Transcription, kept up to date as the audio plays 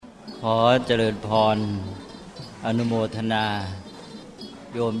ขอเจริญพรอนุโมทนา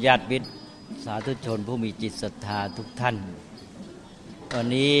โยมญาติมิตรสาธุชนผู้มีจิตศรัทธาทุกท่านวัน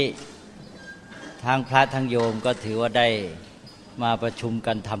นี้ทั้งพระทั้งโยมก็ถือว่าได้มาประชุม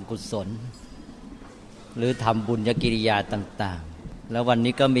กันทำกุศลหรือทำบุญญกิริยาต่างๆแล้ววัน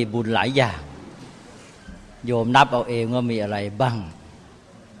นี้ก็มีบุญหลายอย่างโยมนับเอาเองว่ามีอะไรบ้าง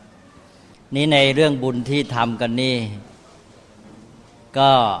นี้ในเรื่องบุญที่ทำกันนี่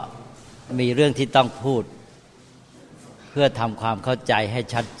ก็มีเรื่องที่ต้องพูดเพื่อทำความเข้าใจให้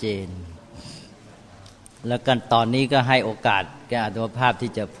ชัดเจนแล้วกันตอนนี้ก็ให้โอกาสแก่อาตมาภาพ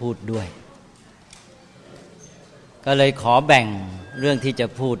ที่จะพูดด้วยก็เลยขอแบ่งเรื่องที่จะ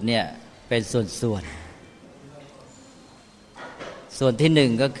พูดเนี่ยเป็นส่วนที่หนึ่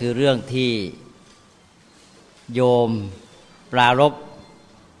งก็คือเรื่องที่โยมปรารภ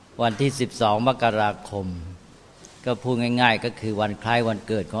วันที่12 มกราคมก็พูดง่ายๆก็คือวันคล้ายวัน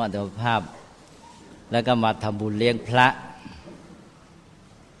เกิดของอาตมาภาพแล้วก็มาทำบุญเลี้ยงพระ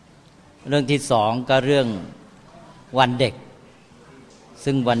เรื่องที่สองก็เรื่องวันเด็ก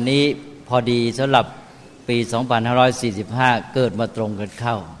ซึ่งวันนี้พอดีสำหรับปี2545เกิดมาตรงกันเ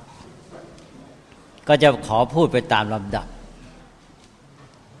ข้าก็จะขอพูดไปตามลำดับ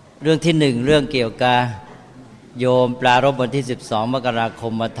เรื่องที่หนึ่งเรื่องเกี่ยวกับโยมปรารภวันที่12 มกราค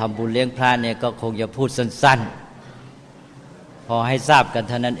มมาทำบุญเลี้ยงพระเนี่ยก็คงจะพูดสั้นๆพอให้ทราบกัน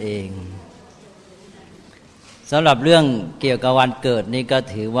เท่านั้นเองสำหรับเรื่องเกี่ยวกับวันเกิดนี่ก็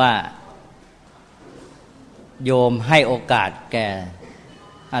ถือว่าโยมให้โอกาสแก่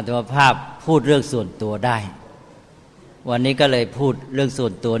อาตมาภาพพูดเรื่องส่วนตัวได้วันนี้ก็เลยพูดเรื่องส่ว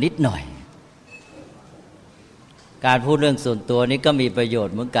นตัวนิดหน่อยการพูดเรื่องส่วนตัวนี้ก็มีประโยช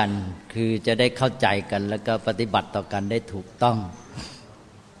น์เหมือนกันคือจะได้เข้าใจกันแล้วก็ปฏิบัติต่อกันได้ถูกต้อง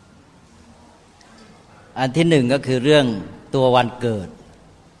อันที่หนึ่งก็คือเรื่องตัววันเกิด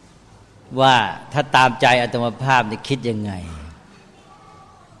ว่าถ้าตามใจอาตมาภาพนี่คิดยังไง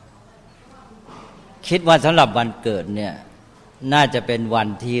คิดว่าสำหรับวันเกิดเนี่ยน่าจะเป็นวัน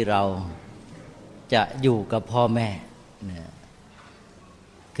ที่เราจะอยู่กับพ่อแม่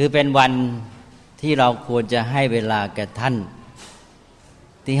คือเป็นวันที่เราควรจะให้เวลาแก่ท่าน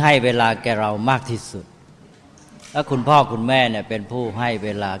ที่ให้เวลาแก่เรามากที่สุดและคุณพ่อคุณแม่เนี่ยเป็นผู้ให้เว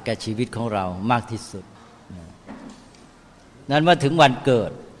ลาแก่ชีวิตของเรามากที่สุดนั้นเมื่อถึงวันเกิ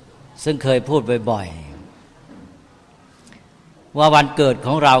ดซึ่งเคยพูดบ่อยๆว่าวันเกิดข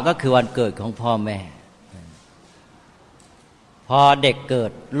องเราก็คือวันเกิดของพ่อแม่พอเด็กเกิ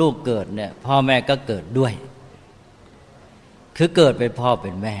ดลูกเกิดเนี่ยพ่อแม่ก็เกิดด้วยคือเกิดเป็นพ่อเป็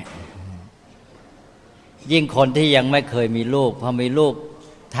นแม่ยิ่งคนที่ยังไม่เคยมีลูกพอมีลูก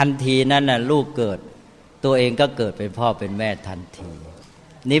ทันทีนั้นน่ะลูกเกิดตัวเองก็เกิดเป็นพ่อเป็นแม่ทันที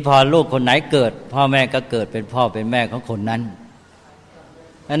นี่พอลูกคนไหนเกิดพ่อแม่ก็เกิดเป็นพ่อเป็นแม่ของคนนั้น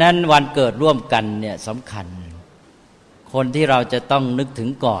เพราะนั้นวันเกิดร่วมกันเนี่ยสำคัญคนที่เราจะต้องนึกถึง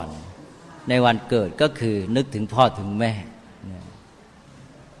ก่อนในวันเกิดก็คือนึกถึงพ่อถึงแม่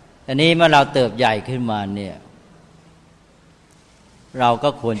อันนี้เมื่อเราเติบใหญ่ขึ้นมาเนี่ยเราก็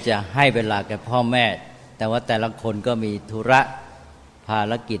ควรจะให้เวลาแก่พ่อแม่แต่ว่าแต่ละคนก็มีธุระภา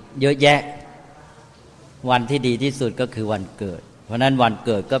รกิจเยอะแยะวันที่ดีที่สุดก็คือวันเกิดเพราะนั้นวันเ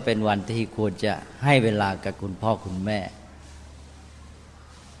กิดก็เป็นวันที่ควรจะให้เวลากับคุณพ่อคุณแม่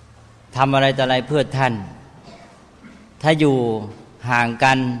ทำอะไรต่ออะไรเพื่อท่านถ้าอยู่ห่าง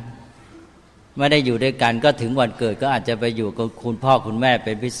กันไม่ได้อยู่ด้วยกันก็ถึงวันเกิดก็อาจจะไปอยู่กับคุณพ่อคุณแม่เ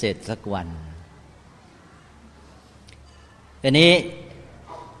ป็นพิเศษสักวันทีนี้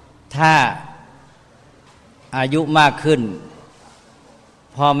ถ้าอายุมากขึ้น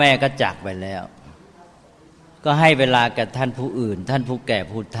พ่อแม่ก็จากไปแล้วก็ให้เวลากับท่านผู้อื่นท่านผู้แก่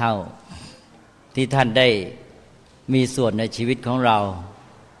ผู้เฒ่าที่ท่านได้มีส่วนในชีวิตของเรา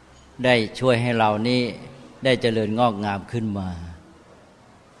ได้ช่วยให้เรานี่ได้เจริญงอกงามขึ้นมา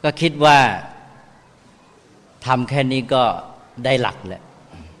ก็คิดว่าทำแค่นี้ก็ได้หลักแหละ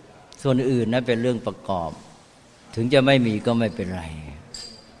ส่วนอื่นนั้นเป็นเรื่องประกอบถึงจะไม่มีก็ไม่เป็นไร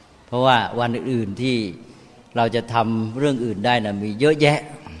เพราะว่าวันอื่นที่เราจะทำเรื่องอื่นได้นะมีเยอะแยะ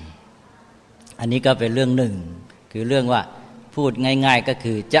อันนี้ก็เป็นเรื่องหนึ่งคือเรื่องว่าพูดง่ายๆก็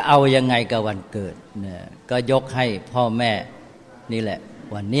คือจะเอายังไงกับวันเกิดเนี่ยก็ยกให้พ่อแม่นี่แหละ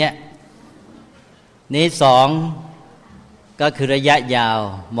วันเนี้ยนี้สองก็คือระยะยาว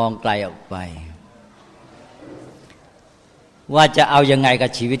มองไกลออกไปว่าจะเอายังไงกั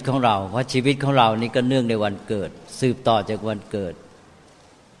บชีวิตของเราเพราะชีวิตของเรานี่ก็เนื่องในวันเกิดสืบต่อจากวันเกิด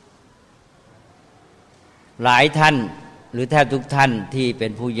หลายท่านหรือแทบทุกท่านที่เป็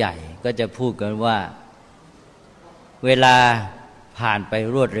นผู้ใหญ่ก็จะพูดกันว่าเวลาผ่านไป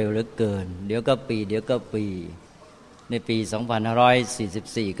รวดเร็วเหลือเกินเดี๋ยวก็ปีเดี๋ยวก็ปี ในปี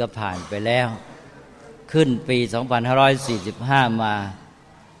 2544 ก็ผ่านไปแล้วขึ้นปี 2545 มา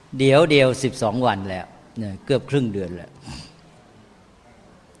เดียว12 วันแล้วเนี่ยเกือบครึ่งเดือนแล้ว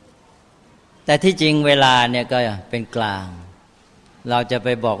แต่ที่จริงเวลาเนี่ยก็เป็นกลางเราจะไป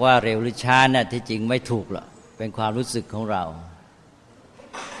บอกว่าเร็วหรือช้าเนี่ยที่จริงไม่ถูกหรอกเป็นความรู้สึกของเรา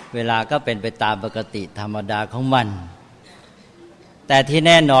เวลาก็เป็นไปตามปกติธรรมดาของมันแต่ที่แ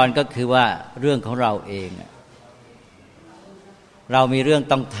น่นอนก็คือว่าเรื่องของเราเองเรามีเรื่อง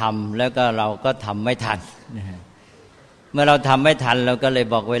ต้องทำแล้วก็เราก็ทำไม่ทันเมื่อเราทำไม่ทันเราก็เลย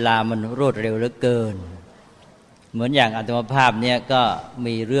บอกเวลามันรวดเร็วเหลือเกินเหมือนอย่างอาตมาภาพเนี่ยก็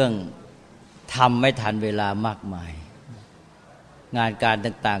มีเรื่องทำไม่ทันเวลามากมายงานการ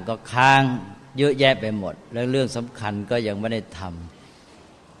ต่างๆก็ค้างเยอะแยะไปหมดแล้วเรื่องสำคัญก็ยังไม่ได้ท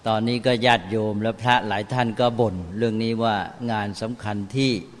ำตอนนี้ก็ญาติโยมและพระหลายท่านก็บ่นเรื่องนี้ว่างานสำคัญ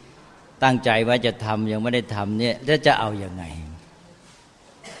ที่ตั้งใจว่าจะทำยังไม่ได้ทำเนี่ยจะเอาอย่างไง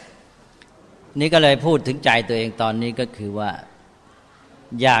นี่ก็เลยพูดถึงใจตัวเองตอนนี้ก็คือว่า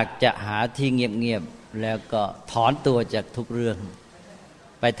อยากจะหาที่เงียบๆแล้วก็ถอนตัวจากทุกเรื่อง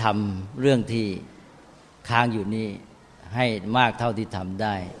ไปทำเรื่องที่ค้างอยู่นี่ให้มากเท่าที่ทำไ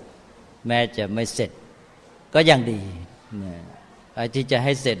ด้แม้จะไม่เสร็จก็ยังดีนะไอ้ที่จะใ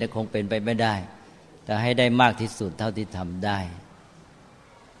ห้เสร็จคงเป็นไปไม่ได้แต่ให้ได้มากที่สุดเท่าที่ทำได้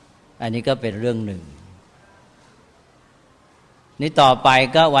อันนี้ก็เป็นเรื่องหนึ่งนี่ต่อไป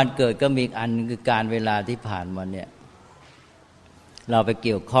ก็วันเกิดก็มีอีกอันคือการเวลาที่ผ่านมาเนี่ยเราไปเ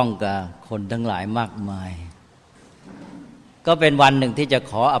กี่ยวข้องกับคนทั้งหลายมากมายก็เป็นวันหนึ่งที่จะ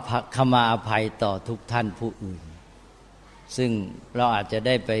ขอขมาอภัยต่อทุกท่านผู้อื่นซึ่งเราอาจจะไ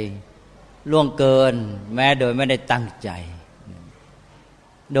ด้ไปล่วงเกินแม้โดยไม่ได้ตั้งใจ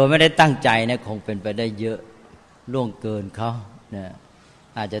โดยไม่ได้ตั้งใจเนี่ยคงเป็นไปได้เยอะล่วงเกินเขาเนี่ย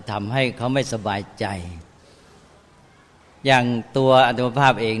อาจจะทำให้เขาไม่สบายใจอย่างตัวอาตมาภา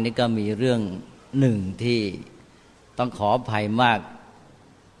พเองนี่ก็มีเรื่องหนึ่งที่ต้องขออภัยมาก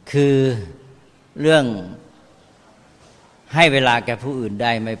คือเรื่องให้เวลาแก่ผู้อื่นไ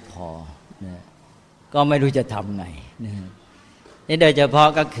ด้ไม่พอนะก็ไม่รู้จะทำไงนะนี่โดยเฉพาะ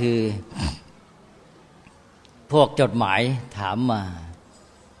ก็คือพวกจดหมายถามมา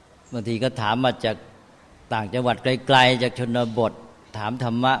บางทีก็ถามมาจากต่างจังหวัดไกลๆจากชนบทถามธ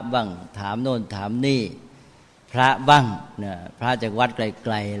รรมะบ้างถามโน่นถามนี่พระบ้างเนี่ยพระจากวัดไก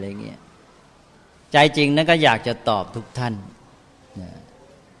ลๆอะไรเงี้ยใจจริงนั้นก็อยากจะตอบทุกท่านนะ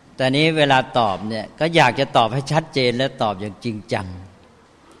แต่นี้เวลาตอบเนี่ยก็อยากจะตอบให้ชัดเจนและตอบอย่างจริงจัง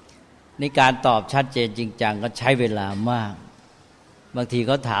ในการตอบชัดเจนจริงจังก็ใช้เวลามากบางทีเ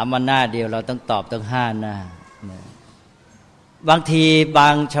ขาถามมาหน้าเดียวเราต้องตอบตั้ง5 หน้านะบางทีบา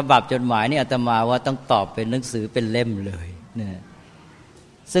งฉบับจดหมายนี่อาตมาว่าต้องตอบเป็นหนังสือเป็นเล่มเลยนะ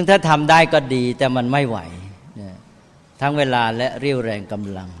ซึ่งถ้าทำได้ก็ดีแต่มันไม่ไหวนะทั้งเวลาและเรี่ยวแรงก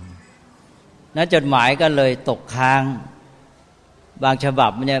ำลังนั้นจดหมายก็เลยตกค้างบางฉบั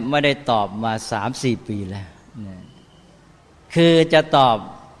บเนี่ยไม่ได้ตอบมา 3-4 ปีแล้วนะคือจะตอบ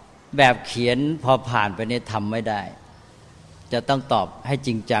แบบเขียนพอผ่านไปเนี่ยทำไม่ได้จะต้องตอบให้จ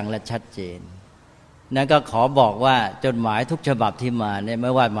ริงจังและชัดเจนนั้นก็ขอบอกว่าจดหมายทุกฉบับที่มาเนี่ยไ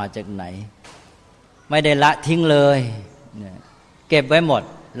ม่ว่ามาจากไหนไม่ได้ละทิ้งเลยนะเก็บไว้หมด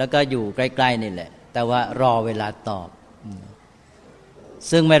แล้วก็อยู่ใกล้ๆนี่แหละแต่ว่ารอเวลาตอบ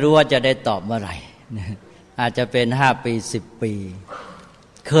ซึ่งไม่รู้ว่าจะได้ตอบเมื่อไหร่อาจจะเป็น5 ปี10 ปี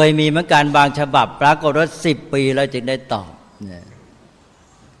เคยมีเหมือนกันบางฉบับปรากฏว่า10 ปีแล้วจึงได้ตอบ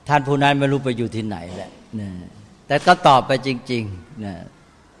ท่านผู้นั้นไม่รู้ไปอยู่ที่ไหนแหละแต่ก็ตอบไปจริง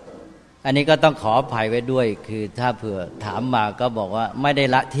ๆอันนี้ก็ต้องขออภัยไว้ด้วยคือถ้าเผื่อถามมาก็บอกว่าไม่ได้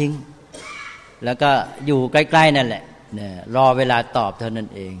ละทิ้งแล้วก็อยู่ใกล้ๆนั่นแหละรอเวลาตอบเท่านั้น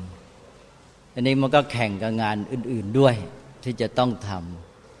เองอันนี้มันก็แข่งกับงานอื่นๆด้วยที่จะต้องท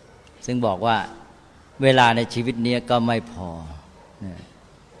ำซึ่งบอกว่าเวลาในชีวิตนี้ก็ไม่พอ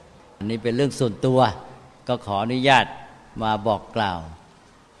อันนี้เป็นเรื่องส่วนตัวก็ขออนุญาตมาบอกกล่าว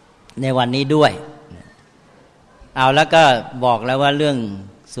ในวันนี้ด้วยเอาแล้วก็บอกแล้วว่าเรื่อง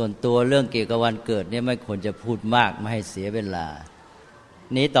ส่วนตัวเรื่องเกี่ยวกับวันเกิดเนี่ยไม่ควรจะพูดมากไม่ให้เสียเวลา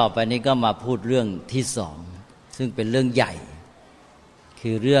นี้ต่อไปนี้ก็มาพูดเรื่องที่สองซึ่งเป็นเรื่องใหญ่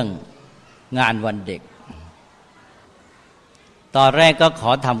คือเรื่องงานวันเด็กตอนแรกก็ขอ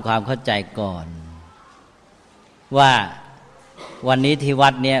ทำความเข้าใจก่อนว่าวันนี้ที่วั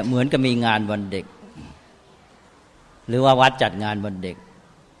ดเนี่ยเหมือนกับมีงานวันเด็กหรือว่าวัดจัดงานวันเด็ก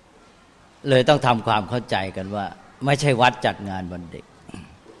เลยต้องทำความเข้าใจกันว่าไม่ใช่วัดจัดงานวันเด็ก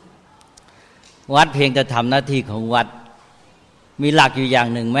วัดเพียงแต่ทำหน้าที่ของวัดมีหลักอยู่อย่าง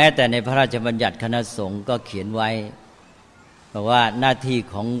หนึ่งแม้แต่ในพระราชบัญญัติคณะสงฆ์ก็เขียนไว้บอกว่าหน้าที่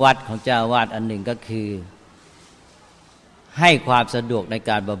ของวัดของเจ้าอาวาสอันหนึ่งก็คือ ให้ความสะดวกใน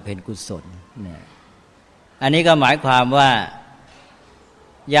การบำเพ็ญกุศลเนี่ยอันนี้ก็หมายความว่า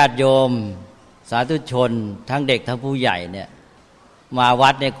ญาติโยมสาธุชนทั้งเด็กทั้งผู้ใหญ่เนี่ยมาวั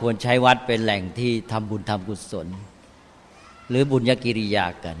ดเนี่ยควรใช้วัดเป็นแหล่งที่ทำบุญทำกุศลหรือบุญญกิริยา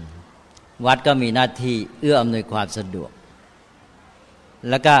กันวัดก็มีหน้าที่เอื้ออำนวยความสะดวก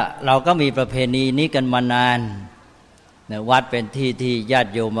แล้วก็เราก็มีประเพณีนี้กันมานานวัดเป็นที่ที่ญา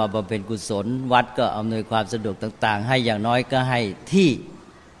ติโยมมาบำเพ็ญกุศลวัดก็อำนวยความสะดวกต่างๆให้อย่างน้อยก็ให้ที่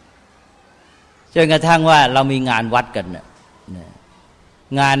จนกระทั่งว่าเรามีงานวัดกันเนี่ย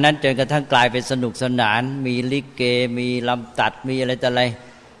งานนั้นจนกระทั่งกลายเป็นสนุกสนานมีลิเกมีลำตัดมีอะไรต่ออะไร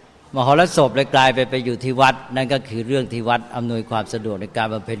มหรสพเลยกลายไปอยู่ที่วัดนั่นก็คือเรื่องที่วัดอำนวยความสะดวกในการ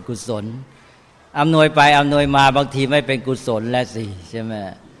บำเพ็ญกุศลอำนวยไปอำนวยมาบางทีไม่เป็นกุศลแล้วสิใช่ไหม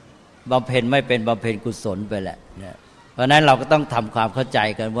บำเพ็ญไม่เป็นบำเพ็ญกุศลไปแหละเพราะนั้นเราก็ต้องทำความเข้าใจ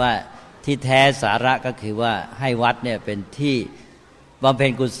กันว่าที่แท้สาระก็คือว่าให้วัดเนี่ยเป็นที่บำเพ็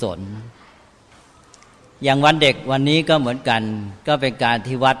ญกุศลอย่างวันเด็กวันนี้ก็เหมือนกันก็เป็นการ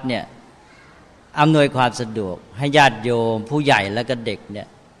ที่วัดเนี่ยอำนวยความสะดวกให้ญาติโยมผู้ใหญ่และก็เด็กเนี่ย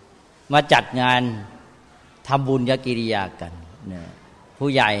มาจัดงานทำบุญญกิริยากันผู้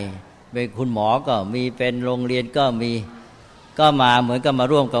ใหญ่เป็นคุณหมอก็มีเป็นโรงเรียนก็มีก็มาเหมือนกับมา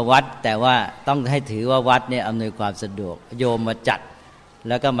ร่วมกับวัดแต่ว่าต้องให้ถือว่าวัดเนี่ยอำนวยความสะดวกโยมมาจัดแ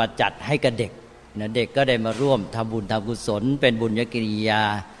ล้วก็มาจัดให้กับเด็กเด็กก็ได้มาร่วมทำบุญทำกุศลเป็นบุญญกิริยา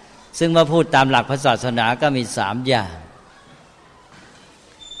ซึ่งมาพูดตามหลักพระศาสนาก็มี3อย่าง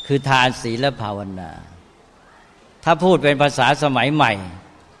คือทานศีลและภาวนาถ้าพูดเป็นภาษาสมัยใหม่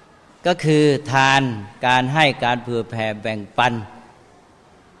ก็คือทานการให้การเผื่อแผ่แบ่งปัน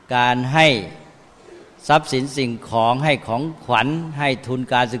การให้ทรัพย์สินสิ่งของให้ของขวัญให้ทุน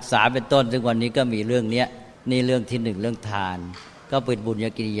การศึกษาเป็นต้นซึ่งวันนี้ก็มีเรื่องนี้นี่เรื่องที่1เรื่องทานก็เป็นบุญญ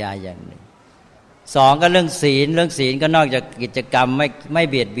กิริยาอย่างหนึ่ง2ก็เรื่องศีลก็นอกจากกิจกรรมไม่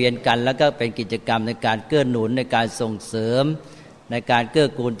เบียดเบียนกันแล้วก็เป็นกิจกรรมในการเกื้อหนุนในการส่งเสริมในการเกื้อ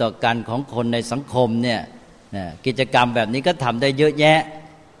กูลต่อกันของคนในสังคมเนี่ยกิจกรรมแบบนี้ก็ทำได้เยอะแยะ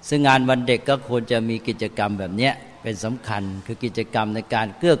ซึ่งงานวันเด็กก็ควรจะมีกิจกรรมแบบนี้เป็นสำคัญคือกิจกรรมในการ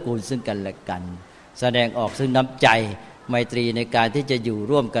เกื้อกูลซึ่งกันและกันแสดงออกซึ่งน้ำใจไมตรีในการที่จะอยู่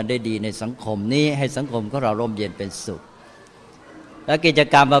ร่วมกันได้ดีในสังคมนี้ให้สังคมของเราร่มเย็นเป็นสุขและกิจ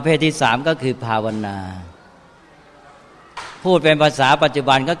กรรมประเภทที่3ก็คือภาวนาพูดเป็นภาษาปัจจุ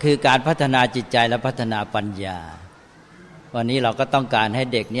บันก็คือการพัฒนาจิตใจและพัฒนาปัญญาวันนี้เราก็ต้องการให้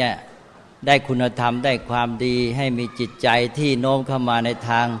เด็กเนี่ยได้คุณธรรมได้ความดีให้มีจิตใจที่โน้มเข้ามาใน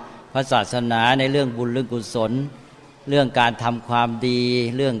ทางพระศาสนาในเรื่องบุญเรื่องกุศลเรื่องการทำความดี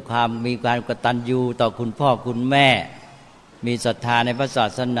เรื่องความมีความกตัญญูต่อคุณพ่อคุณแม่มีศรัทธาในพระศา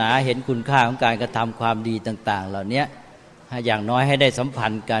สนาเห็นคุณค่าของการกระทำความดีต่างๆเหล่านี้อย่างน้อยให้ได้สัมพั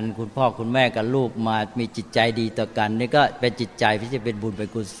นธ์กันคุณพ่อคุณแม่กับลูกมามีจิตใจดีต่อกันนี่ก็เป็นจิตใจที่จะเป็นบุญเป็น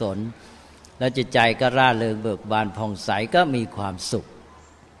กุศลแล้วจิตใจก็ร่าเริงเบิกบานผ่องใสก็มีความสุข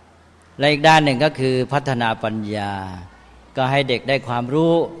และอีกด้านหนึ่งก็คือพัฒนาปัญญาก็ให้เด็กได้ความ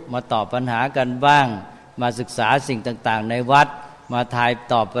รู้มาตอบปัญหากันบ้างมาศึกษาสิ่งต่างๆในวัดมาทาย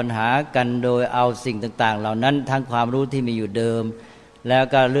ตอบปัญหากันโดยเอาสิ่งต่างๆเหล่านั้นทั้งความรู้ที่มีอยู่เดิมแล้ว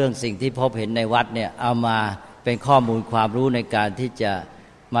ก็เรื่องสิ่งที่พบเห็นในวัดเนี่ยเอามาเป็นข้อมูลความรู้ในการที่จะ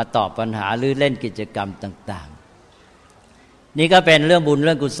มาตอบปัญหาหรือเล่นกิจกรรมต่างๆนี่ก็เป็นเรื่องบุญเ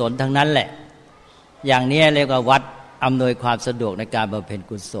รื่องกุศลทั้งนั้นแหละอย่างนี้เรียกว่าวัดอำนวยความสะดวกในการบำเพ็ญ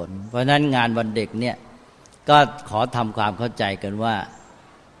กุศลเพราะฉะนั้นงานวันเด็กเนี่ยก็ขอทำความเข้าใจกันว่า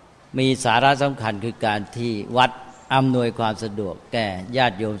มีสาระสำคัญคือการที่วัดอำนวยความสะดวกแก่ญา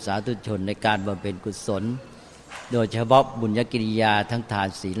ติโยมสาธุชนในการบำเพ็ญกุศลโดยเฉพาะบุญญกิริยาทั้งทาน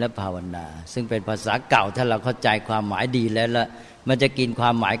ศีลและภาวนาซึ่งเป็นภาษาเก่าถ้าเราเข้าใจความหมายดีแล้วมันจะกินคว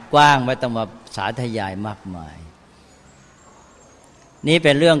ามหมายกว้างไม่ต้องมาสาธยายมากมายนี้เ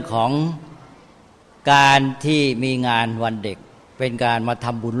ป็นเรื่องของการที่มีงานวันเด็กเป็นการมาท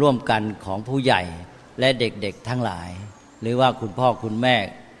ำบุญร่วมกันของผู้ใหญ่และเด็กๆทั้งหลายหรือว่าคุณพ่อคุณแม่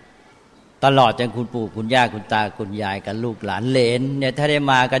ตลอดจนคุณปู่คุณย่าคุณตาคุณยายกับลูกหลานเหลนเนี่ยถ้าได้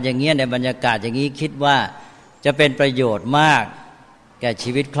มากันอย่างเงี้ยในบรรยากาศอย่างนี้คิดว่าจะเป็นประโยชน์มากแก่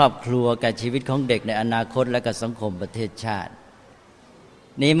ชีวิตครอบครัวแก่ชีวิตของเด็กในอนาคตและกับสังคมประเทศชาติ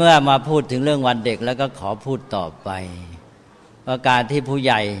นี้เมื่อมาพูดถึงเรื่องวันเด็กแล้วก็ขอพูดต่อไปว่าการที่ผู้ใ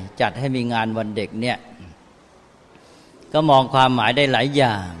หญ่จัดให้มีงานวันเด็กเนี่ยก็มองความหมายได้หลายอ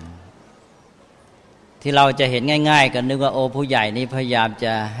ย่างที่เราจะเห็นง่ายๆกันนึกว่าโอ้ผู้ใหญ่นี้พยายามจ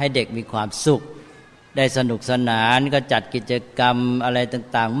ะให้เด็กมีความสุขได้สนุกสนานก็จัดกิจกรรมอะไร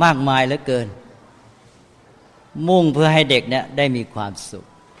ต่างๆมากมายเหลือเกินมุ่งเพื่อให้เด็กเนี่ยได้มีความสุข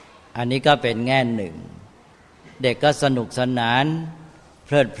อันนี้ก็เป็นแง่หนึ่งเด็กก็สนุกสนานเพ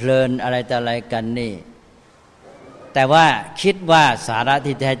ลิดเพลินอะไรต่ออะไรกันนี่ แต่ว่าคิดว่าสาระ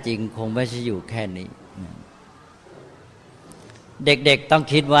ที่แท้จริงคงไม่ใช่อยู่แค่นี้เด็กๆต้อง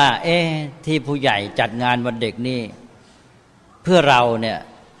คิดว่าที่ผู้ใหญ่จัดงานวันเด็กนี่เพื่อเราเนี่ย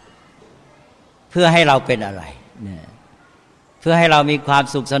เพื่อให้เราเป็นอะไรเนี่ยเพื่อให้เรามีความ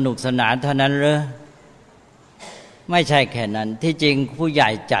สุขสนุกสนานเท่านั้นหรือไม่ใช่แค่นั้นที่จริงผู้ใหญ่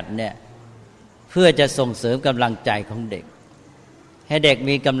จัดเนี่ยเพื่อจะส่งเสริมกำลังใจของเด็กให้เด็ก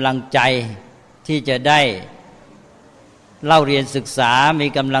มีกำลังใจที่จะได้เล่าเรียนศึกษามี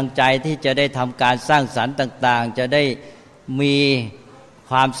กำลังใจที่จะได้ทำการสร้างสรรค์ต่างๆจะได้มี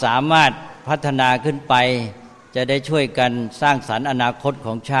ความสามารถพัฒนาขึ้นไปจะได้ช่วยกันสร้างสรรค์อนาคตข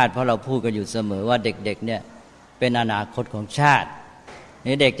องชาติเพราะเราพูดกันอยู่เสมอว่าเด็กๆเนี่ยเป็นอนาคตของชาติ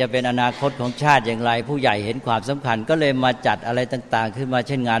นี่เด็กจะเป็นอนาคตของชาติอย่างไรผู้ใหญ่เห็นความสำคัญก็เลยมาจัดอะไรต่างๆขึ้นมาเ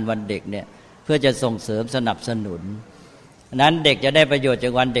ช่นงานวันเด็กเนี่ยเพื่อจะส่งเสริมสนับสนุนนั้นเด็กจะได้ประโยชน์จา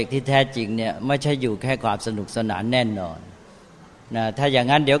กวันเด็กที่แท้จริงเนี่ยไม่ใช่อยู่แค่ความสนุกสนานแน่นอนนะถ้าอย่าง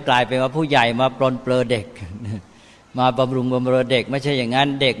นั้นเดี๋ยวกลายเป็นว่าผู้ใหญ่มาปลนเปลือเด็กมาบำรุงบำเรอเด็กไม่ใช่อย่างนั้น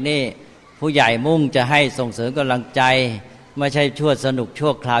เด็กนี่ผู้ใหญ่มุ่งจะให้ส่งเสริมกำลังใจไม่ใช่ชั่วสนุกชั่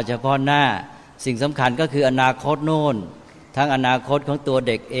วคราวเฉพาะหน้าสิ่งสำคัญก็คืออนาคตโน่นทั้งอนาคตของตัว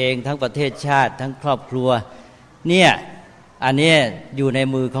เด็กเองทั้งประเทศชาติทั้งครอบครัวเนี่ยอันนี้อยู่ใน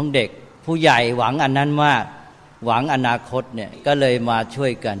มือของเด็กผู้ใหญ่หวังอันนั้นมากหวังอนาคตเนี่ยก็เลยมาช่ว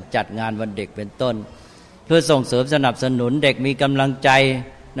ยกันจัดงานวันเด็กเป็นต้นเพื่อส่งเสริมสนับสนุนเด็กมีกำลังใจ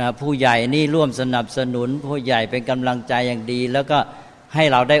นะผู้ใหญ่นี่ร่วมสนับสนุนผู้ใหญ่เป็นกำลังใจอย่างดีแล้วก็ให้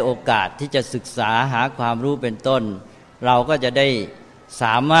เราได้โอกาสที่จะศึกษาหาความรู้เป็นต้นเราก็จะได้ส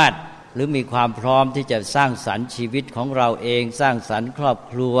ามารถหรือมีความพร้อมที่จะสร้างสรรค์ชีวิตของเราเองสร้างสรรค์ครอบ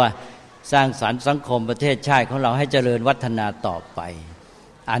ครัวสร้างสรรค์สังคมประเทศชาติของเราให้เจริญวัฒนาต่อไป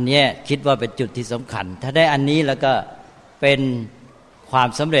อันนี้คิดว่าเป็นจุดที่สำคัญถ้าได้อันนี้แล้วก็เป็นความ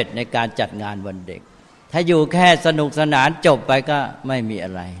สำเร็จในการจัดงานวันเด็กถ้าอยู่แค่สนุกสนานจบไปก็ไม่มีอ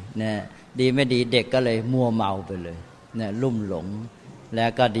ะไรนะดีไม่ดีเด็กก็เลยมัวเมาไปเลยนะลุ่มหลงแล้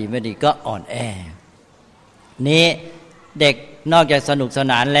วก็ดีไม่ดีก็อ่อนแอนี้เด็กนอกจากสนุกส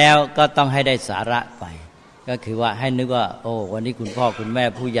นานแล้วก็ต้องให้ได้สาระไปก็คือว่าให้นึกว่าโอ้วันนี้คุณพ่อคุณแม่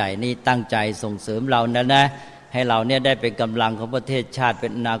ผู้ใหญ่นี่ตั้งใจส่งเสริมเรานะให้เราเนี่ยได้เป็นกำลังของประเทศชาติเป็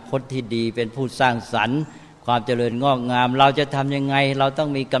นอนาคตที่ดีเป็นผู้สร้างสรรค์ความเจริญงอกงามเราจะทำยังไงเราต้อง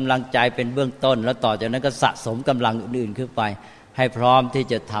มีกำลังใจเป็นเบื้องต้นแล้วต่อจากนั้นก็สะสมกำลังอื่นๆขึ้นไปให้พร้อมที่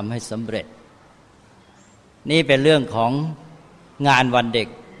จะทำให้สำเร็จนี่เป็นเรื่องของงานวันเด็ก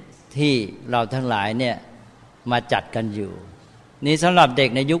ที่เราทั้งหลายเนี่ยมาจัดกันอยู่นี่สำหรับเด็ก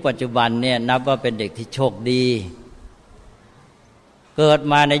ในยุคปัจจุบันเนี่ยนับว่าเป็นเด็กที่โชคดีเกิด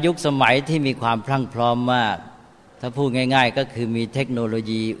มาในยุคสมัยที่มีความพรั่งพร้อมมากถ้าพูดง่ายๆก็คือมีเทคโนโล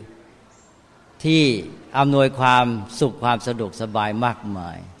ยีที่อำนวยความสุขความสะดวกสบายมากม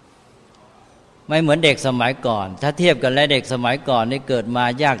ายไม่เหมือนเด็กสมัยก่อนถ้าเทียบกันแล้วเด็กสมัยก่อนนี่เกิดมา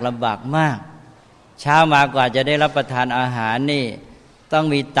ยากลำบากมากเช้ามากว่าจะได้รับประทานอาหารนี่ต้อง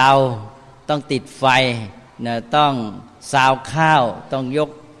มีเตาต้องติดไฟนะต้องซาวข้าวต้องยก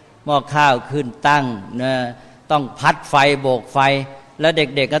หม้อข้าวขึ้นตั้งนะต้องพัดไฟโบกไฟแล้วเด็ก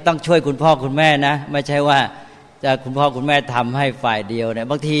ๆก็ต้องช่วยคุณพ่อคุณแม่นะไม่ใช่ว่าจะคุณพ่อคุณแม่ทำให้ฝ่ายเดียวเนี่ย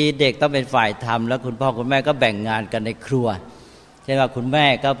บางทีเด็กต้องเป็นฝ่ายทำแล้วคุณพ่อคุณแม่ก็แบ่งงานกันในครัวเช่นว่าคุณแม่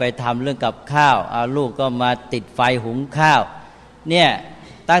ก็ไปทำเรื่องกับข้าวลูกก็มาติดไฟหุงข้าวเนี่ย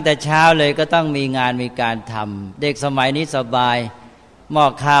ตั้งแต่เช้าเลยก็ต้องมีงานมีการทำเด็กสมัยนี้สบายหม้อ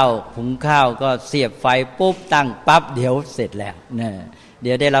ข้าวหุงข้าวก็เสียบไฟปุ๊บตั้งปั๊บเดี๋ยวเสร็จแล้วเนี่ยเ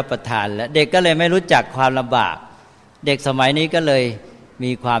ดี๋ยวได้รับประทานแล้วเด็กก็เลยไม่รู้จักความลำบากเด็กสมัยนี้ก็เลย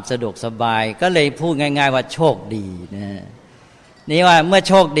มีความสะดวกสบายก็เลยพูดง่ายๆว่าโชคดีนะนี่ว่าเมื่อ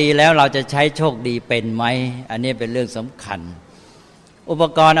โชคดีแล้วเราจะใช้โชคดีเป็นไหมอันนี้เป็นเรื่องสำคัญอุป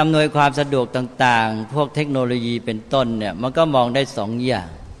กรณ์อำนวยความสะดวกต่างๆพวกเทคโนโลยีเป็นต้นเนี่ยมันก็มองได้สองอย่าง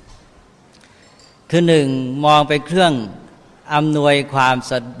คือหนึ่งมองเป็นเครื่องอำนวยความ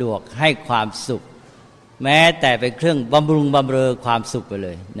สะดวกให้ความสุขแม้แต่เป็นเครื่องบำรุงบำเรอความสุขไปเล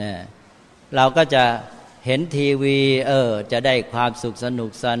ยนะเราก็จะเห็นทีวีจะได้ความสุขสนุก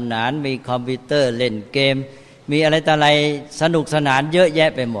สนานมีคอมพิวเตอร์เล่นเกมมีอะไรต่ออะไรสนุกสนานเยอะแยะ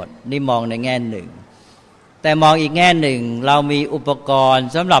ไปหมดนี่มองในแง่หนึ่งแต่มองอีกแง่หนึ่งเรามีอุปกรณ์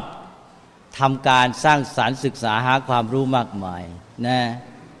สำหรับทำการสร้างสรรค์ศึกษาหาความรู้มากมายนะ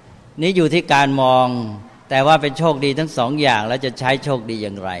นี่อยู่ที่การมองแต่ว่าเป็นโชคดีทั้งสองอย่างแล้วจะใช้โชคดีอ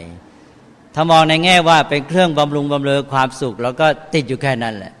ย่างไรถ้ามองในแง่ว่าเป็นเครื่องบำรุงบำเรอความสุขแล้วก็ติดอยู่แค่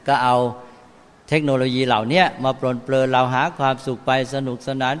นั้นแหละก็เอาเทคโนโลยีเหล่านี้มาปรนเปรอเราหาความสุขไปสนุกส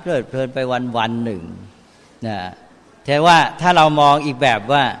นานเพลิดเพลินไปวันๆหนึ่งนะแต่ว่าถ้าเรามองอีกแบบ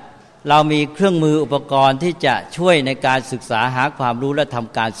ว่าเรามีเครื่องมืออุปกรณ์ที่จะช่วยในการศึกษาหาความรู้และท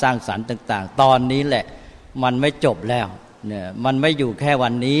ำการสร้างสรรค์ต่างๆตอนนี้แหละ มันไม่จบแล้วเนี่ยมันไม่อยู่แค่วั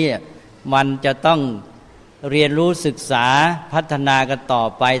นนี้มันจะต้องเรียนรู้ศึกษาพัฒนากันต่อ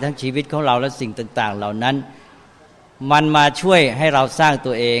ไปทั้งชีวิตของเราและสิ่งต่างๆเหล่านั้นมันมาช่วยให้เราสร้าง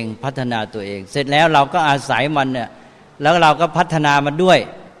ตัวเองพัฒนาตัวเองเสร็จแล้วเราก็อาศัยมันเนี่ยแล้วเราก็พัฒนามันด้วย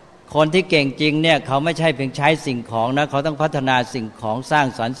คนที่เก่งจริงเนี่ยเขาไม่ใช่เพียงใช้สิ่งของนะเขาต้องพัฒนาสิ่งของสร้าง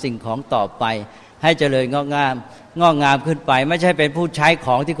สรรค์สิ่งของต่อไปให้เจริญงอกงามขึ้นไปไม่ใช่เป็นผู้ใช้ข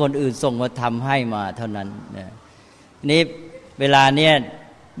องที่คนอื่นส่งมาทำให้มาเท่านั้นนี่เวลาเนี่ย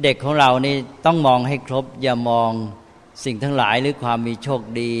เด็กของเรานี่ต้องมองให้ครบอย่ามองสิ่งทั้งหลายหรือความมีโชค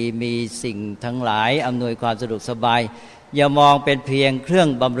ดีมีสิ่งทั้งหลายอำนวยความสะดวกสบายอย่ามองเป็นเพียงเครื่อง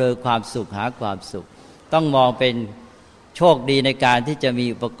บำเรอความสุขหาความสุขต้องมองเป็นโชคดีในการที่จะมี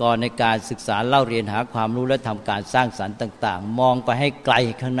อุปกรณ์ในการศึกษาเล่าเรียนหาความรู้และทำการสร้างสรรค์ต่างๆมองไปให้ไกล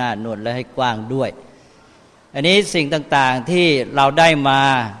ข้างหน้าโน้นและให้กว้างด้วยอันนี้สิ่งต่างๆที่เราได้มา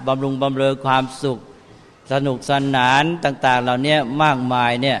บำรุงบำเรอความสุขสนุกสนานต่างๆเหล่านี้มากมา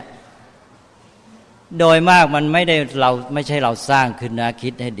ยเนี่ยโดยมากมันไม่ใช่เราสร้างขึ้นนะคิ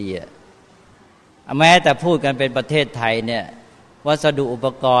ดให้ดีแม้แต่พูดกันเป็นประเทศไทยเนี่ยวัสดุอุป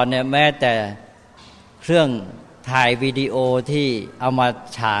กรณ์เนี่ยแม้แต่เครื่องถ่ายวิดีโอที่เอามา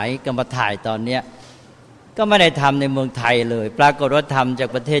ฉายกันมาถ่ายตอนเนี้ยก็ไม่ได้ทำในเมืองไทยเลยปรากฏว่าทำจาก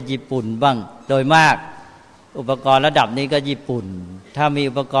ประเทศญี่ปุ่นบ้างโดยมากอุปกรณ์ระดับนี้ก็ญี่ปุ่นถ้ามี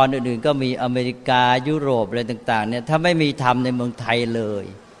อุปกรณ์อื่นๆก็มีอเมริกายุโรปอะไรต่างๆเนี่ยถ้าไม่มีทำในเมืองไทยเลย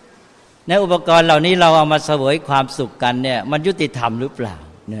ในอุปกรณ์เหล่านี้เราเอามาเสวยความสุขกันเนี่ยมันยุติธรรมหรือเปล่า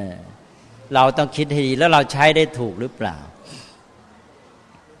เนี่ยเราต้องคิดให้ดีแล้วเราใช้ได้ถูกหรือเปล่า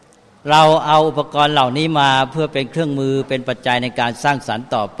เราเอาอุปกรณ์เหล่านี้มาเพื่อเป็นเครื่องมือเป็นปัจจัยในการสร้างสรรค์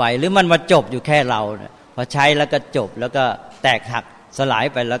ต่อไปหรือมันมาจบอยู่แค่เราพอใช้แล้วก็จบแล้วก็แตกหักสลาย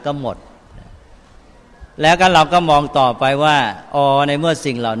ไปแล้วก็หมดแล้วก็เราก็มองต่อไปว่าในเมื่อ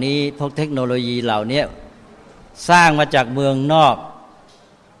สิ่งเหล่านี้พวกเทคโนโลยีเหล่านี้สร้างมาจากเมืองนอก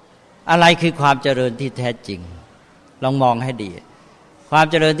อะไรคือความเจริญที่แท้จริงลองมองให้ดีความ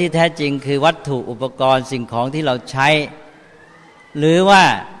เจริญที่แท้จริงคือวัตถุอุปกรณ์สิ่งของที่เราใช้หรือว่า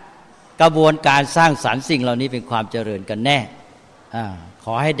กระบวนการสร้างสรรค์สิ่งเหล่านี้เป็นความเจริญกันแน่ข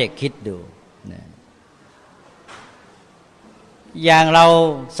อให้เด็กคิดดูอย่างเรา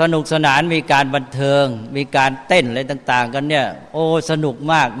สนุกสนานมีการบันเทิงมีการเต้นอะไรต่างๆกันเนี่ยสนุก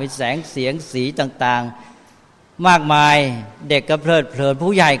มากมีแสงเสียงสีต่างๆมากมายเด็กก็เพลิดเพลิน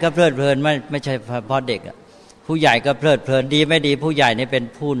ผู้ใหญ่ก็เพลิดเพลินไม่ใช่เฉพาะเด็กผู้ใหญ่ก็เพลิดเพลินดีไม่ดีผู้ใหญ่นี่เป็น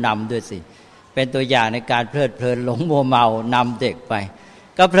ผู้นำด้วยสิเป็นตัวอย่างในการเพลิดเพลินหลงมัวเมานำเด็กไป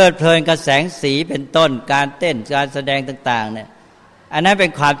ก็เพลิดเพลินกับแสงสีเป็นต้นการเต้นการแสดงต่างๆเนี่ยอันนั้นเป็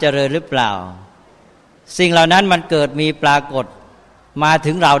นความเจริญหรือเปล่าสิ่งเหล่านั้นมันเกิดมีปรากฏมา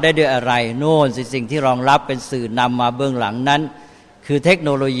ถึงเราได้ด้วยอะไรโน่นสิสิ่งที่รองรับเป็นสื่อนำมาเบื้องหลังนั้นคือเทคโน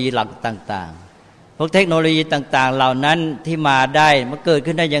โลยีหลักต่างๆพวกเทคโนโลยีต่างๆเหล่านั้นที่มาได้มันเกิด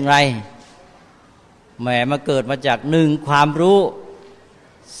ขึ้นได้อย่างไรแหมมาเกิดมาจาก1ความรู้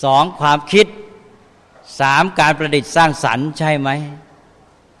2ความคิด3การประดิษฐ์สร้างสรรค์ใช่ไหม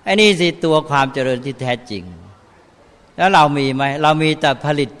ไอ้นี่สิตัวความเจริญที่แท้จริงแล้วเรามีไหมเรามีแต่ผ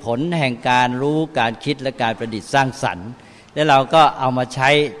ลิตผลแห่งการรู้การคิดและการประดิษฐ์สร้างสรรค์แล้วเราก็เอามาใช้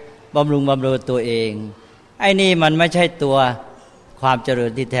บำรุงบำเรอตัวเองไอ้นี่มันไม่ใช่ตัวความเจริ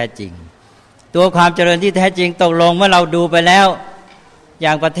ญที่แท้จริงตัวความเจริญที่แท้จริงตกลงเมื่อเราดูไปแล้วอ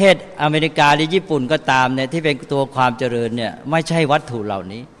ย่างประเทศอเมริกาหรือญี่ปุ่นก็ตามเนี่ยที่เป็นตัวความเจริญเนี่ยไม่ใช่วัตถุเหล่า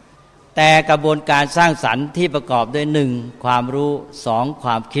นี้แต่กระบวนการสร้างสรรค์ที่ประกอบด้วย1ความรู้2คว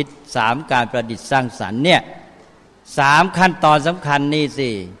ามคิด3การประดิษฐ์สร้างสรรค์เนี่ย3ขั้นตอนสำคัญนี่สิ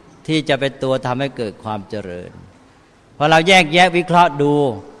ที่จะเป็นตัวทำให้เกิดความเจริญพอเราแยกแยะวิเคราะห์ดู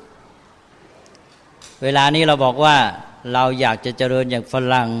เวลานี้เราบอกว่าเราอยากจะเจริญอย่างฝ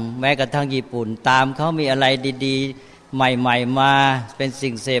รั่งแม้กระทั่งญี่ปุ่นตามเขามีอะไรดีๆใหม่ๆมาเป็น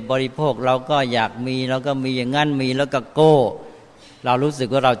สิ่งเสพบริโภคเราก็อยากมีเราก็มีอย่างนั้นมีแล้วก็โก้เรารู้สึก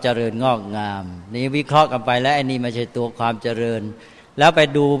ว่าเราเจริญงอกงามนี่วิเคราะห์กันไปแล้วไอ้นี่ไม่ใช่ตัวความเจริญแล้วไป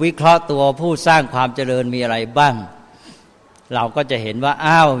ดูวิเคราะห์ตัวผู้สร้างความเจริญมีอะไรบ้างเราก็จะเห็นว่า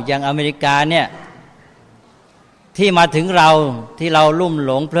อย่างอเมริกาเนี่ยที่มาถึงเราที่เราลุ่มห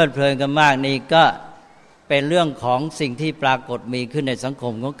ลงเพลิดเพลินกันมากนี่ก็เป็นเรื่องของสิ่งที่ปรากฏมีขึ้นในสังค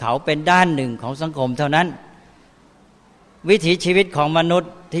มของเขาเป็นด้านหนึ่งของสังคมเท่านั้นวิถีชีวิตของมนุษ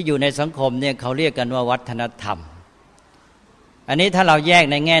ย์ที่อยู่ในสังคมเนี่ยเขาเรียกกันว่าวัฒนธรรมอันนี้ถ้าเราแยก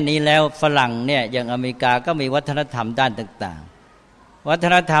ในแง่นี้แล้วฝรั่งเนี่ยอย่างอเมริกาก็มีวัฒนธรรมด้านต่างๆวัฒ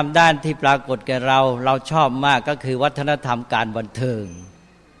นธรรมด้านที่ปรากฏแก่เราชอบมากก็คือวัฒนธรรมการบันเทิง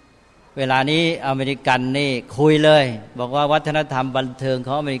เวลานี้อเมริกันนี่คุยเลยบอกว่าวัฒนธรรมบันเทิงข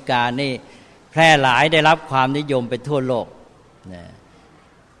องอเมริกานี่แพร่หลายได้รับความนิยมไปทั่วโลก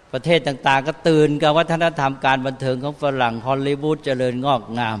ประเทศต่างๆก็ตื่นกับวัฒนธรรมการบันเทิงของฝรั่งฮอลลีวูดเจริญงอก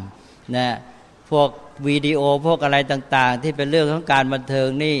งามนะพวกวิดีโอพวกอะไรต่างๆที่เป็นเรื่องของการบันเทิง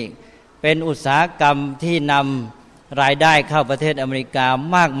นี่เป็นอุตสาหกรรมที่นำรายได้เข้าประเทศอเมริกา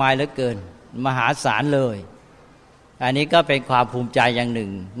มากมายเหลือเกินมหาศาลเลยอันนี้ก็เป็นความภูมิใจอย่างหนึ่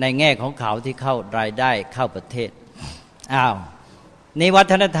งในแง่ของเขาที่เข้ารายได้เข้าประเทศนี่วั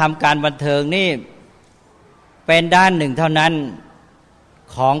ฒนธรรมการบันเทิงนี่เป็นด้านหนึ่งเท่านั้น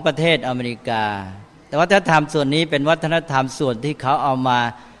ของประเทศอเมริกาแต่วัฒนธรรมส่วนนี้เป็นวัฒนธรรมส่วนที่เขาเอามา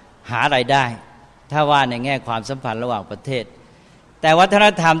หารายได้ถ้าว่าในแง่ความสัมพันธ์ระหว่างประเทศแต่วัฒน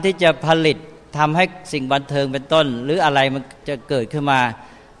ธรรมที่จะผลิตทำให้สิ่งบันเทิงเป็นต้นหรืออะไรมันจะเกิดขึ้นมา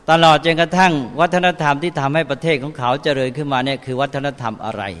ตลอดจนกระทั่งวัฒนธรรมที่ทำให้ประเทศของเขาเจริญขึ้นมาเนี่ยคือวัฒนธรรมอ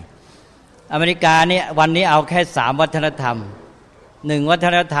ะไรอเมริกาเนี่ยวันนี้เอาแค่3วัฒนธรรม1วัฒ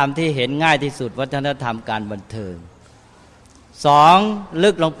นธรรมที่เห็นง่ายที่สุดวัฒนธรรมการบันเทิง2ลึ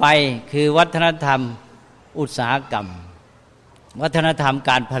กลงไปคือวัฒนธรรมอุตสาหกรรมวัฒนธรรม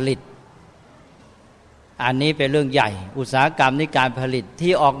การผลิตอันนี้เป็นเรื่องใหญ่อุตสาหกรรมในการผลิต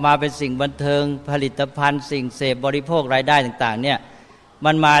ที่ออกมาเป็นสิ่งบันเทิงผลิตภัณฑ์สิ่งเสพบริโภครายได้ต่างๆเนี่ย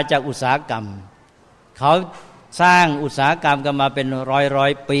มันมาจากอุตสาหกรรมเขาสร้างอุตสาหกรรมกันมาเป็นร้อ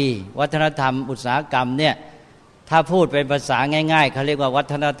ยปีวัฒนธรรมอุตสาหกรรมเนี่ยถ้าพูดเป็นภาษาง่ายๆเขาเรียกว่าวั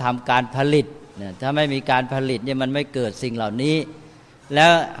ฒนธรรมการผลิตถ้าไม่มีการผลิตเนี่ยมันไม่เกิดสิ่งเหล่านี้แล้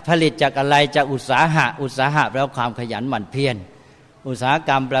วผลิตจากอะไรจากอุตสาหะแปลว่าความขยันหมั่นเพียรอุตสาหก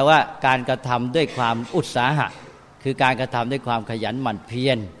รรมแปลว่าการกระทำด้วยความอุตสาหะคือการกระทำด้วยความขยันหมั่นเพี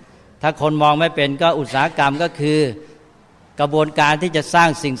ยรถ้าคนมองไม่เป็นก็อุตสาหกรรมก็คือกระบวนการที่จะสร้าง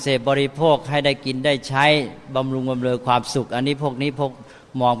สิ่งเสพบริโภคให้ได้กินได้ใช้บำรุงบำเรอความสุขอันนี้พวก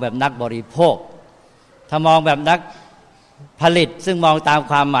มองแบบนักบริโภคถ้ามองแบบนักผลิตซึ่งมองตาม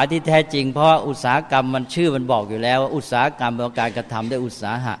ความหมายที่แท้จริงเพราะอุตสาหกรรมมันชื่อมันบอกอยู่แล้วว่าอุตสาหกรรมเป็นการกระทำด้วยอุตส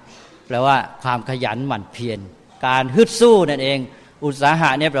าหะแปลว่าความขยันหมั่นเพียรการฮึดสู้นั่นเองอุตสาหะ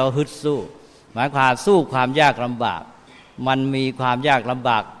เนี่ยแปลว่าฮึดสู้หมายความสู้ความยากลำบากมันมีความยากลำ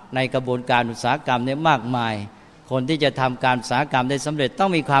บากในกระบวนการอุตสาหกรรมเนี่ยมากมายคนที่จะทำการอุตสาหกรรมได้สำเร็จต้อ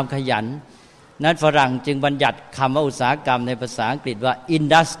งมีความขยันนั้นฝรั่งจึงบัญญัติคำว่าอุตสาหกรรมในภาษาอังกฤษว่า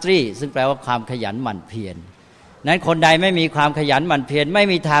industry ซึ่งแปลว่าความขยันหมั่นเพียรนั้นคนใดไม่มีความขยันหมั่นเพียรไม่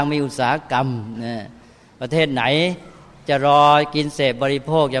มีทางมีอุตสาหกรรมประเทศไหนจะรอกินเสพบริโ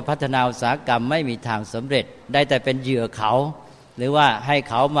ภคจะพัฒนาอุตสาหกรรมไม่มีทางสำเร็จได้แต่เป็นเหยื่อเขาหรือว่าให้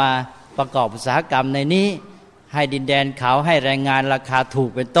เขามาประกอบอุตสาหกรรมในนี้ให้ดินแดนเขาให้แรงงานราคาถูก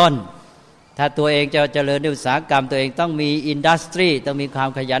เป็นต้นถ้าตัวเองจะเจริญในอุตสาหกรรมตัวเองต้องมีอินดัสทรีต้องมีความ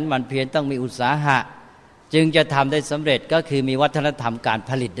ขยันหมั่นเพียรต้องมีอุตสาหะจึงจะทำได้สำเร็จก็คือมีวัฒนธรรมการ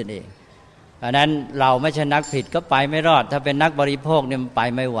ผลิตนั่นเองเพราะนั้นเราไม่ใช่นักผลิตก็ไปไม่รอดถ้าเป็นนักบริโภคเนี่ยมันไป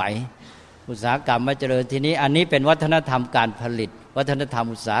ไม่ไหวอุตสาหกรรมไม่เจริญทีนี้อันนี้เป็นวัฒนธรรมการผลิตวัฒนธรรม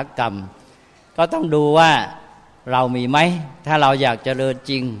อุตสาหกรรมก็ต้องดูว่าเรามีไหมถ้าเราอยากเจริญ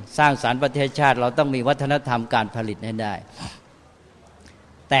จริงสร้างสรรค์ประเทศชาติเราต้องมีวัฒนธรรมการผลิตให้ได้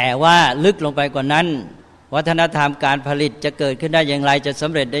แต่ว่าลึกลงไปกว่านั้นวัฒนธรรมการผลิตจะเกิดขึ้นได้อย่างไรจะส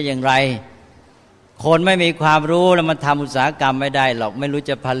ำเร็จได้อย่างไรคนไม่มีความรู้แล้วมันทำอุตสาหกรรมไม่ได้หรอกไม่รู้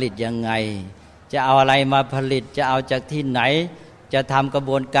จะผลิตยังไงจะเอาอะไรมาผลิตจะเอาจากที่ไหนจะทำกระ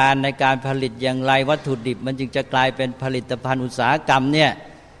บวนการในการผลิตอย่างไรวัตถุดิบมันจึงจะกลายเป็นผลิตภัณฑ์อุตสาหกรรมเนี่ย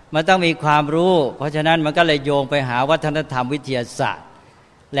มันต้องมีความรู้เพราะฉะนั้นมันก็เลยโยงไปหาวัฒนธรรมวิทยาศาสตร์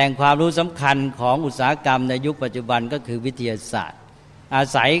แหล่งความรู้สำคัญของอุตสาหกรรมในยุคปัจจุบันก็คือวิทยาศาสตร์อา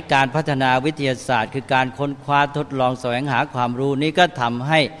ศัยการพัฒนาวิทยาศาสตร์คือการค้นคว้าทดลองแสวงหาความรู้นี้ก็ทำใ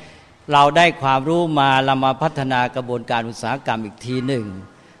ห้เราได้ความรู้มาเรามาพัฒนากระบวนการอุตสาหกรรมอีกทีหนึ่ง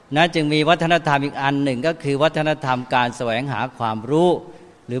นั้นจึงมีวัฒนธรรมอีกอันหนึ่งก็คือวัฒนธรรมการแสวงหาความรู้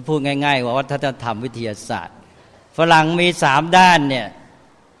หรือพูดง่ายๆว่าวัฒนธรรมวิทยาศาสตร์ฝรั่งมี3ด้านเนี่ย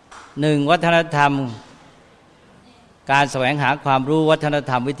1วัฒนธรรมการแสวงหาความรู้วัฒน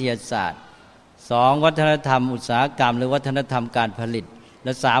ธรรมวิทยาศาสตร์2วัฒนธรรมอุตสาหกรรมหรือวัฒนธรรมการผลิตแล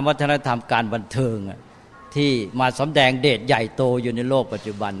ะ3วัฒนธรรมการบันเทิงที่มาสำแดงเดชใหญ่โตอยู่ในโลกปัจ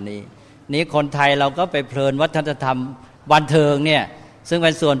จุบันนี้คนไทยเราก็ไปเพลินวัฒนธรรมบันเทิงเนี่ยซึ่งเ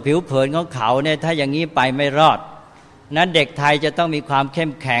ป็นส่วนผิวเผินของเขาเนี่ยถ้าอย่างนี้ไปไม่รอดนั้นเด็กไทยจะต้องมีความเข้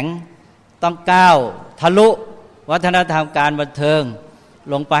มแข็งต้องก้าวทะลุวัฒนธรรมการบันเทิง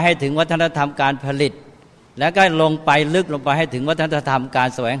ลงไปให้ถึงวัฒนธรรมการผลิตแล้วก็ลงไปลึกลงไปให้ถึงวัฒนธรรมการ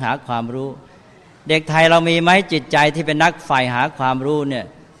แสวงหาความรู้เด็กไทยเรามีไหมจิตใจที่เป็นนักใฝ่หาความรู้เนี่ย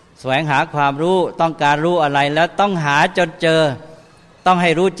แสวงหาความรู้ต้องการรู้อะไรแล้วต้องหาจนเจอต้องให้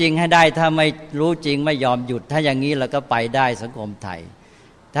รู้จริงให้ได้ถ้าไม่รู้จริงไม่ยอมหยุดถ้าอย่างนี้เราก็ไปได้สังคมไทย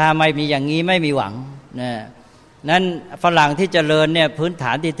ถ้าไม่มีอย่างนี้ไม่มีหวังนั้นฝรั่งที่เจริญเนี่ยพื้นฐ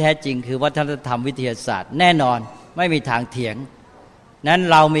านที่แท้จริงคือวัฒนธรรมวิทยาศาสตร์แน่นอนไม่มีทางเถียง นั้น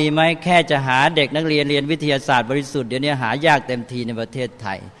เรามีไหมแค่จะหาเด็กนักเรียนเรียนวิทยาศาสตร์บริสุทธิ์เดี๋ยวนี้หายากเต็มทีในประเทศไท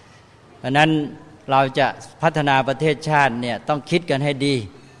ยเพราะนั้นเราจะพัฒนาประเทศชาติเนี่ยต้องคิดกันให้ดี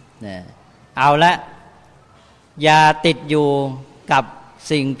นะเอาละอย่าติดอยู่กับ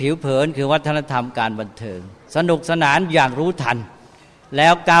สิ่งผิวเผินคือวัฒนธรรมการบันเทิงสนุกสนานอย่างรู้ทันแล้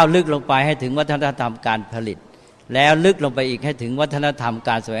วก้าวลึกลงไปให้ถึงวัฒนธรรมการผลิตแล้วลึกลงไปอีกให้ถึงวัฒนธรรมก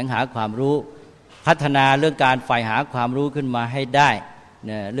ารแสวงหาความรู้พัฒนาเรื่องการใฝ่หาความรู้ขึ้นมาให้ได้เ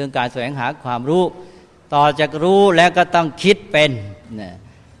นี่ยเรื่องการแสวงหาความรู้ต่อจากรู้แล้วก็ต้องคิดเป็นเนี่ย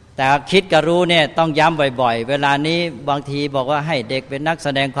แต่คิดกับรู้เนี่ยต้องย้ำบ่อยๆเวลานี้บางทีบอกว่าให้เด็กเป็นนักแส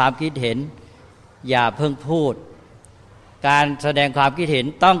ดงความคิดเห็นอย่าเพิ่งพูดการแสดงความคิดเห็น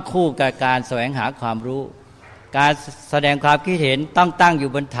ต้องคู่กับการแสวงหาความรู้การแสดงความคิดเห็นต้องตั้งอยู่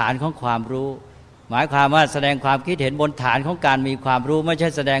บนฐานของความรู้หมายความว่าแสดงความคิดเห็นบนฐานของการมีความรู้ไม่ใช่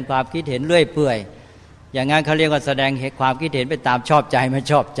แสดงความคิดเห็นเรื่อยเปื่อยอย่างนั้นเขาเรียกว่าแสดงความคิดเห็นไปตามชอบใจไม่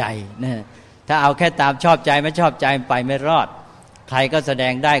ชอบใจนะถ้าเอาแค่ตามชอบใจไม่ชอบใจไปไม่รอดใครก็แสด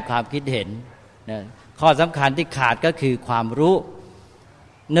งได้ความคิดเห็นนะข้อสำคัญที่ขาดก็คือความรู้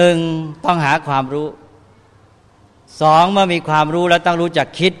หนึ่งต้องหาความรู้สองเมื่อมีความรู้แล้วต้องรู้จัก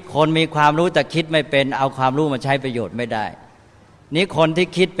คิดคนมีความรู้แต่คิดไม่เป็นเอาความรู้มาใช้ประโยชน์ไม่ได้นี่คนที่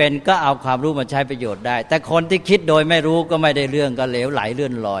คิดเป็นก็เอาความรู้มาใช้ประโยชน์ได้แต่คนที่คิดโดยไม่รู้ก็ไม่ได้เรื่องก็เหลวไหลเลื่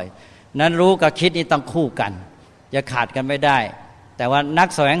อนลอยนั้นรู้กับคิดนี่ต้องคู่กันอย่าขาดกันไม่ได้แต่ว่านัก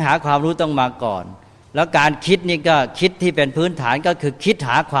แสวงหาความรู้ต้องมาก่อนแล้วการคิดนี่ก็คิดที่เป็นพื้นฐานก็คือคิดห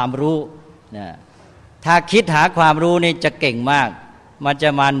าความรู้นะถ้าคิดหาความรู้นี่จะเก่งมากมันจะ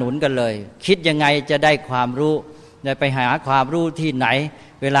มาหนุนกันเลยคิดยังไงจะได้ความรู้จะไปหาความรู้ที่ไหน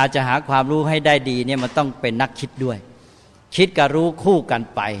เวลาจะหาความรู้ให้ได้ดีเนี่ยมันต้องเป็นนักคิดด้วยคิดกับรู้คู่กัน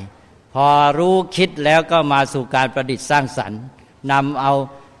ไปพอรู้คิดแล้วก็มาสู่การประดิษฐ์สร้างสรรค์นำเอา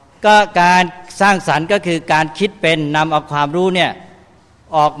ก็การสร้างสรรค์ก็คือการคิดเป็นนำเอาความรู้เนี่ย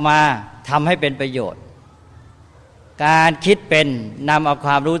ออกมาทำให้เป็นประโยชน์การคิดเป็นนำเอาค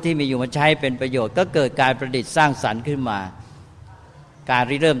วามรู้ที่มีอยู่มาใช้เป็นประโยชน์ก็เกิดการประดิษฐ์สร้างสรรค์ขึ้นมาการ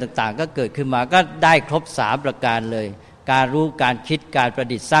ริเริ่มต่างๆก็เกิดขึ้นมาก็ได้ครบ3ประการเลยการรู้การคิดการประ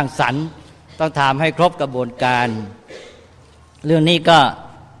ดิษฐ์สร้างสรรค์ต้องทำให้ครบกระบวนการเรื่องนี้ก็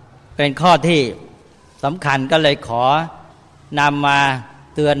เป็นข้อที่สำคัญก็เลยขอนำมา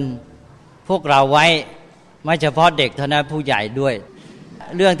เตือนพวกเราไว้ไม่เฉพาะเด็กเท่านั้นผู้ใหญ่ด้วย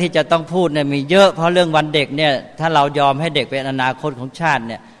เรื่องที่จะต้องพูดเนี่ยมีเยอะเพราะเรื่องวันเด็กเนี่ยถ้าเรายอมให้เด็กเป็นอนาคตของชาติเ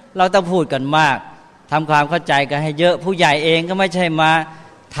นี่ยเราต้องพูดกันมากทำความเข้าใจกันให้เยอะผู้ใหญ่เองก็ไม่ใช่มา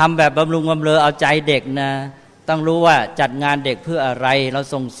ทำแบบบำรุงบำเรอเอาใจเด็กนะต้องรู้ว่าจัดงานเด็กเพื่ออะไรเรา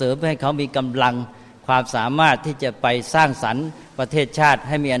ส่งเสริมเพื่อให้เขามีกำลังความสามารถที่จะไปสร้างสรรค์ประเทศชาติใ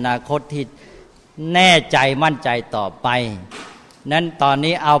ห้มีอนาคตที่แน่ใจมั่นใจต่อไปนั้นตอน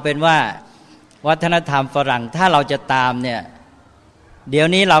นี้เอาเป็นว่าวัฒนธรรมฝรั่งถ้าเราจะตามเนี่ยเดี๋ยว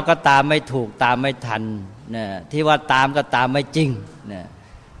นี้เราก็ตามไม่ถูกตามไม่ทันนะที่ว่าตามก็ตามไม่จริงนะ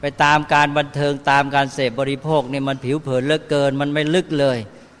ไปตามการบันเทิงตามการเสพบริโภคเนี่ยมันผิวเผินเหลือเกินมันไม่ลึกเลย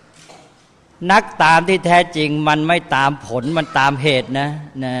นักตามที่แท้จริงมันไม่ตามผลมันตามเหตุนะ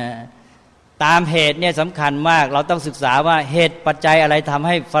ตามเหตุเนี่ยสำคัญมากเราต้องศึกษาว่าเหตุปัจจัยอะไรทำใ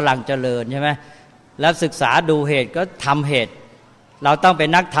ห้ฝรั่งเจริญใช่ไหมแล้วศึกษาดูเหตุก็ทำเหตุเราต้องเป็น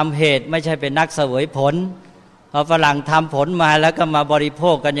นักทำเหตุไม่ใช่เป็นนักเสวยผลพอฝรั่งทำผลมาแล้วก็มาบริโภ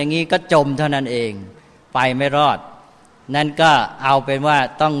คกันอย่างนี้ก็จมเท่านั้นเองไปไม่รอดนั่นก็เอาเป็นว่า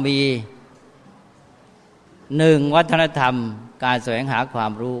ต้องมี1วัฒนธรรมการแสวงหาควา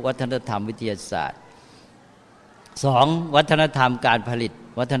มรู้วัฒนธรรมวิทยาศาสตร์2วัฒนธรรมการผลิต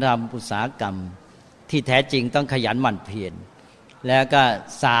วัฒนธรรมอุตสาหกรรมที่แท้จริงต้องขยันหมั่นเพียรแล้วก็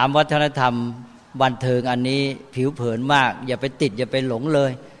3วัฒนธรรมบันเทิงอันนี้ผิวเผินมากอย่าไปติดอย่าไปหลงเล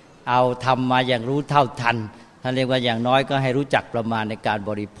ยเอาทำมาอย่างรู้เท่าทันท่านเรียกว่าอย่างน้อยก็ให้รู้จักประมาณในการ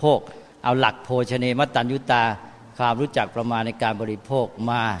บริโภคเอาหลักโภชเนมัตตัญญูตาความรู้จักประมาณในการบริโภค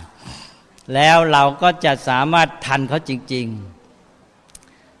มาแล้วเราก็จะสามารถทันเขาจริง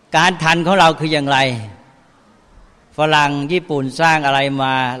ๆการทันของเราคืออย่างไรฝรั่งญี่ปุ่นสร้างอะไรม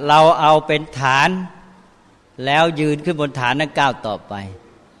าเราเอาเป็นฐานแล้วยืนขึ้นบนฐานนั้นก้าวต่อไป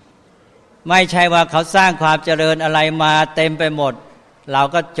ไม่ใช่ว่าเขาสร้างความเจริญอะไรมาเต็มไปหมดเรา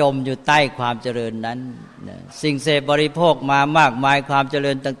ก็จมอยู่ใต้ความเจริญนั้นสิ่งเสพบริโภคมามากมายความเจ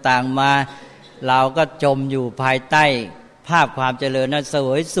ริญต่างๆมาเราก็จมอยู่ภายใต้ภาพความเจริญนั้นเสว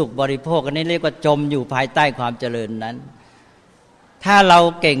ยสุขบริโภคอันนี้เรียกว่าจมอยู่ภายใต้ความเจริญนั้นถ้าเรา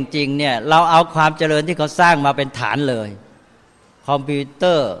เก่งจริงเนี่ยเราเอาความเจริญที่เขาสร้างมาเป็นฐานเลยคอมพิวเต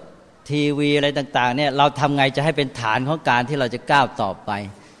อร์ทีวีอะไรต่างๆเนี่ยเราทำไงจะให้เป็นฐานของการที่เราจะก้าวต่อไป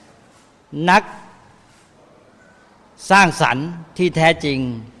นักสร้างสรรค์ที่แท้จริง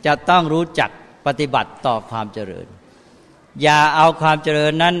จะต้องรู้จักปฏิบัติต่อความเจริญ อย่าเอาความเจริ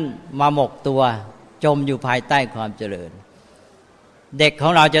ญนั้นมาหมกตัวจมอยู่ภายใต้ความเจริญเด็กขอ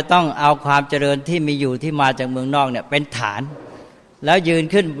งเราจะต้องเอาความเจริญที่มีอยู่ที่มาจากเมืองนอกเนี่ยเป็นฐานแล้วยืน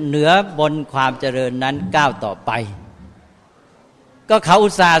ขึ้นเหนือบนความเจริญนั้นก้าวต่อไปก็เขาอุ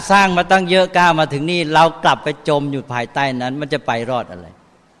ตส่าห์สร้างมาตั้งเยอะก้าวมาถึงนี่เรากลับไปจมอยู่ภายใต้นั้นมันจะไปรอดอะไร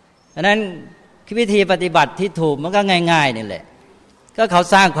ฉะนั้นวิธีปฏิบัติที่ถูกมันก็ง่ายๆนี่แหละก็เขา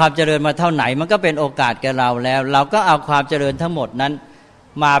สร้างความเจริญมาเท่าไหนมันก็เป็นโอกาสแก่เราแล้วเราก็เอาความเจริญทั้งหมดนั้น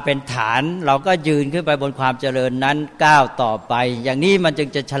มาเป็นฐานเราก็ยืนขึ้นไปบนความเจริญนั้นก้าวต่อไปอย่างนี้มันจึง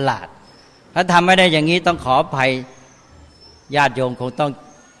จะฉลาดถ้าทำไม่ได้อย่างนี้ต้องขออภัยญาติโยมคงต้อง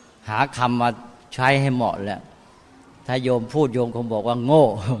หาคำมาใช้ให้เหมาะแล้วถ้าโยมพูดโยมคงบอกว่าโง่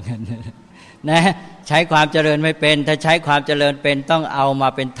นะใช้ความเจริญไม่เป็นถ้าใช้ความเจริญเป็นต้องเอามา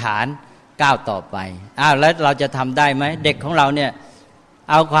เป็นฐานก้าวต่อไปแล้วเราจะทำได้ไหมเด็กของเราเนี่ย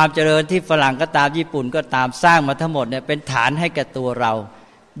เอาความเจริญที่ฝรั่งก็ตามญี่ปุ่นก็ตามสร้างมาทั้งหมดเนี่ยเป็นฐานให้แก่ตัวเรา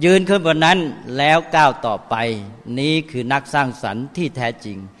ยืนขึ้นบนนั้นแล้วก้าวต่อไปนี้คือนักสร้างสรรค์ที่แท้จ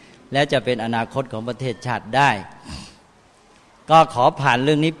ริงและจะเป็นอนาคตของประเทศชาติได้ก็ขอผ่านเ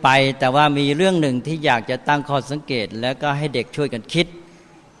รื่องนี้ไปแต่ว่ามีเรื่องหนึ่งที่อยากจะตั้งข้อสังเกตแล้วก็ให้เด็กช่วยกันคิด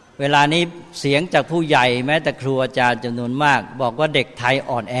เวลานี้เสียงจากผู้ใหญ่แม้แต่ครูอาจารย์จำนวนมากบอกว่าเด็กไทย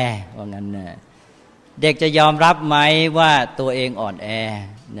อ่อนแอว่างั้นนะเด็กจะยอมรับไหมว่าตัวเองอ่อนแอ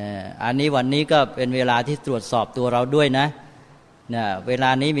นะอันนี้วันนี้ก็เป็นเวลาที่ตรวจสอบตัวเราด้วยนะเวลา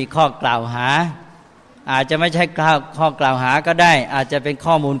นี้มีข้อกล่าวหาอาจจะไม่ใช่ข้อกล่าวหาก็ได้อาจจะเป็น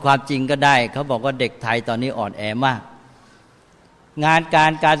ข้อมูลความจริงก็ได้เขาบอกว่าเด็กไทยตอนนี้อ่อนแอมากงาน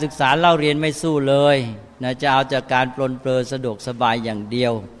การศึกษาเล่าเรียนไม่สู้เลยนะจะเอาจากการปลนเปลือสะดวกสบายอย่างเดีย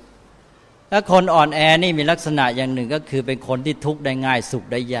วถ้าคนอ่อนแอนี่มีลักษณะอย่างหนึ่งก็คือเป็นคนที่ทุกข์ได้ง่ายสุข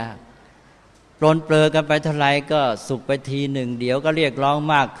ได้ยากปลนเปลือกันไปเท่าไรก็สุขไปทีหนึ่งเดี๋ยวก็เรียกร้อง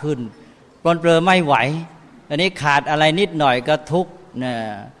มากขึ้นปลนเปลือไม่ไหวอันนี้ขาดอะไรนิดหน่อยก็ทุกข์นะ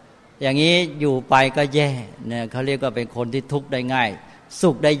อย่างนี้อยู่ไปก็แย่นะเขาเรียกว่าเป็นคนที่ทุกข์ได้ง่ายสุ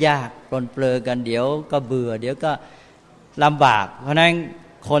ขได้ยากปลนเปลือกันเดี๋ยวก็เบื่อเดี๋ยวก็ลำบากเพราะนั้น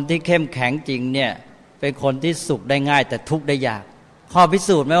คนที่เข้มแข็งจริงเนี่ยเป็นคนที่สุขได้ง่ายแต่ทุกข์ได้ยากข้อพิ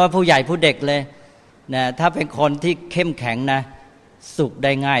สูจน์ไม่ว่าผู้ใหญ่ผู้เด็กเลยนะถ้าเป็นคนที่เข้มแข็งนะสุขไ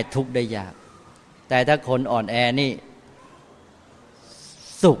ด้ง่ายทุกข์ได้ยากแต่ถ้าคนอ่อนแอนี่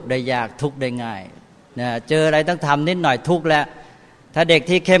สุขได้ยากทุกข์ได้ง่ายนะเจออะไรต้องทำนิดหน่อยทุกข์แล้วถ้าเด็ก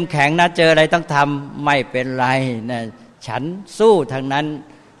ที่เข้มแข็งนะเจออะไรต้องทำไม่เป็นไรนะฉันสู้ทางนั้น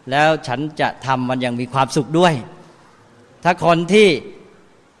แล้วฉันจะทำมันยังมีความสุขด้วยถ้าคนที่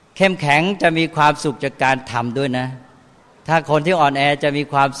เข้มแข็งจะมีความสุขจากการทำด้วยนะถ้าคนที่อ่อนแอจะมี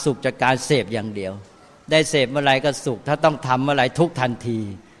ความสุขจากการเสพอย่างเดียวได้เสพเมื่อไรก็สุขถ้าต้องทำเมื่อไรทุกทันที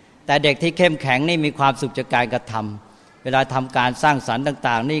แต่เด็กที่เข้มแข็งนี่มีความสุขจากการกระทำเวลาทำการสร้างสรรค์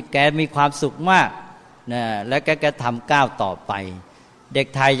ต่างๆนี่แกมีความสุขมากนะและแกทำก้าวต่อไปเด็ก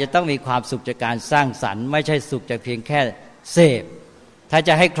ไทยจะต้องมีความสุขจากการสร้างสรรค์ไม่ใช่สุขจากเพียงแค่เสพถ้าจ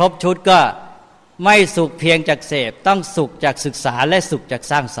ะให้ครบชุดก็ไม่สุขเพียงจากเสพต้องสุขจากศึกษาและสุขจาก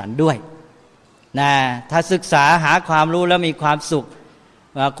สร้างสรรค์ด้วยนะถ้าศึกษาหาความรู้แล้วมีความสุข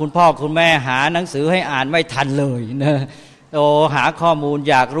คุณพ่อคุณแม่หาหนังสือให้อ่านไม่ทันเลยนะหาข้อมูล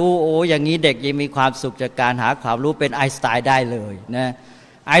อยากรู้อย่างนี้เด็กยังมีความสุขจากการหาความรู้เป็นไอน์สไตน์ได้เลยนะ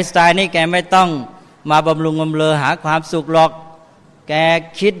ไอน์สไตน์นี่แกไม่ต้องมาบำรุงบำเรอหาความสุขหรอกแก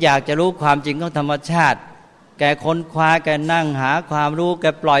คิดอยากจะรู้ความจริงของธรรมชาติแกค้นคว้าแกนั่งหาความรู้แก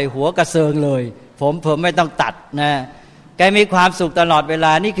ปล่อยหัวกระเซิงเลยผมไม่ต้องตัดนะแกมีความสุขตลอดเวล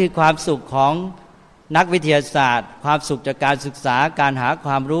านี่คือความสุขของนักวิทยาศาสตร์ความสุขจากการศึกษาการหาค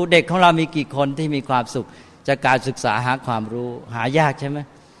วามรู้เด็กของเรามีกี่คนที่มีความสุขจากการศึกษาหาความรู้หายากใช่ไหม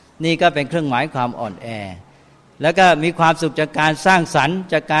นี่ก็เป็นเครื่องหมายความอ่อนแอแล้วก็มีความสุขจากการสร้างสรรค์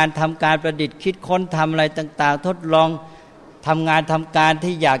จากการทำการประดิษฐ์คิดค้นทำอะไรต่างๆทดลองทำงานทำการ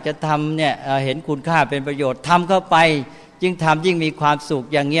ที่อยากจะทำเนี่ยเห็นคุณค่าเป็นประโยชน์ทำเข้าไปยิ่งทำยิ่งมีความสุข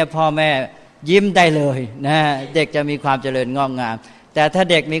อย่างเงี้ยพ่อแม่ยิ้มได้เลยนะเด็กจะมีความเจริญงอกงามแต่ถ้า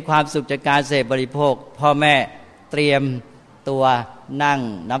เด็กมีความสุขจากการเสพบริโภคพ่อแม่เตรียมตัวนั่ง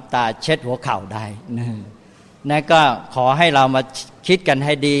น้ำตาเช็ดหัวเข่าได้นั่นก็ขอให้เรามาคิดกันใ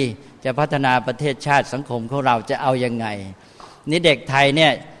ห้ดีจะพัฒนาประเทศชาติสังคมของเราจะเอายังไงนี่เด็กไทยเนี่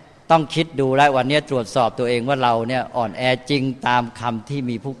ยต้องคิดดูแล้ววันนี้ตรวจสอบตัวเองว่าเราเนี่ยอ่อนแอจริงตามคำที่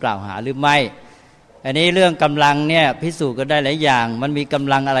มีผู้กล่าวหาหรือไม่อันนี้เรื่องกำลังเนี่ยพิสูจน์กันได้หลายอย่างมันมีก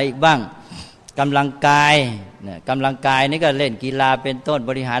ำลังอะไรอีกบ้างกำลังกายกำลังกายนี่ก็เล่นกีฬาเป็นต้น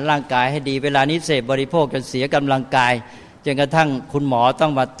บริหารร่างกายให้ดีเวลานี้เสพบริโภคจนเสียกำลังกายจนกระทั่งคุณหมอต้อ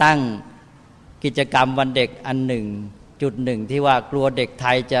งมาตั้งกิจกรรมวันเด็กอันหนึ่ง1ที่ว่ากลัวเด็กไท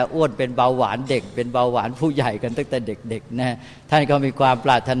ยจะอ้วนเป็นเบาหวานเด็กเป็นเบาหวานผู้ใหญ่กันตั้งแต่เด็กๆนะท่านก็มีความป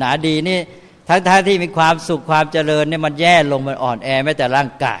รารถนาดีนี่ ทั้งที่มีความสุขความเจริญเนี่ยมันแย่ลงมันอ่อนแอแม้แต่ร่าง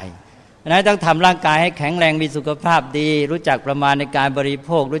กายนั้นต้องทำร่างกายให้แข็งแรงมีสุขภาพดีรู้จักประมาณในการบริโภ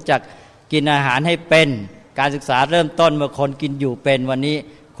ครู้จักกินอาหารให้เป็นการศึกษาเริ่มต้นเมื่อคนกินอยู่เป็นวันนี้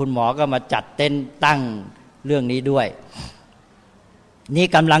คุณหมอก็มาจัดเต้นตั้งเรื่องนี้ด้วยนี่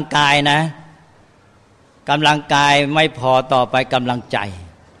กำลังกายนะกำลังกายไม่พอต่อไปกำลังใจ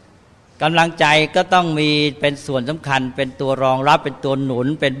กำลังใจก็ต้องมีเป็นส่วนสำคัญเป็นตัวรองรับเป็นตัวหนุน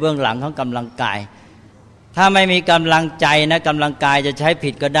เป็นเบื้องหลังของกำลังกายถ้าไม่มีกำลังใจนะกำลังกายจะใช้ผิ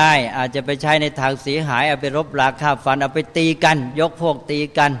ดก็ได้อาจจะไปใช้ในทางเสียหายเอาไปรบราฆ่าฟันเอาไปตีกันยกพวกตี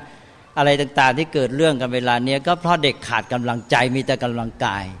กันอะไรต่างๆที่เกิดเรื่องกันเวลานี้ก็เพราะเด็กขาดกำลังใจมีแต่กำลังก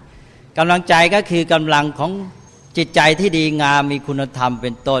ายกำลังใจก็คือกำลังของจิตใจที่ดีงามมีคุณธรรมเ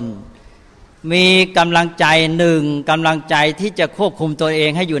ป็นต้นมีกำลังใจหนึ่งกำลังใจที่จะควบคุมตัวเอง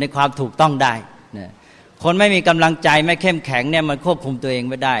ให้อยู่ในความถูกต้องได้คนไม่มีกำลังใจไม่เข้มแข็งเนี่ยมันควบคุมตัวเอง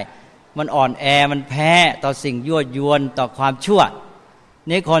ไม่ได้มันอ่อนแอมันแพ้ต่อสิ่งยั่วยวนต่อความชั่ว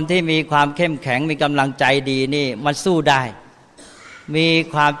นี่คนที่มีความเข้มแข็งมีกำลังใจดีนี่มันสู้ได้มี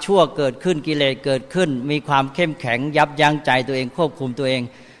ความชั่วเกิดขึ้นกิเลสเกิดขึ้นมีความเข้มแข็งยับยั้งใจตัวเองควบคุมตัวเอง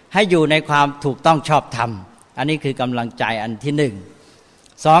ให้อยู่ในความถูกต้องชอบธรรมอันนี้คือกำลังใจอันที่หนึ่ง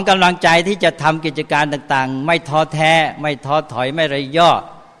สองกำลังใจที่จะทำกิจการต่างๆไม่ท้อแท้ไม่ท้อถอยไม่ระย่อ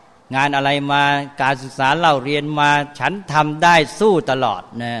งานอะไรมาการศึกษาเล่าเรียนมาฉันทำได้สู้ตลอด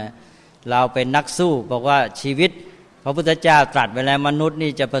นะเราเป็นนักสู้บอกว่าชีวิตพระพุทธเจ้าตรัสไว้แล้วมนุษย์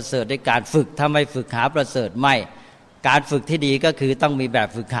นี่จะประเสริฐด้วยการฝึกถ้าไม่ฝึกหาประเสริฐไม่การฝึกที่ดีก็คือต้องมีแบบ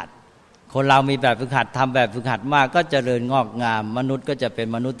ฝึกหัดคนเรามีแบบฝึกหัดทำแบบฝึกหัดมากก็เจริญงอกงามมนุษย์ก็จะเป็น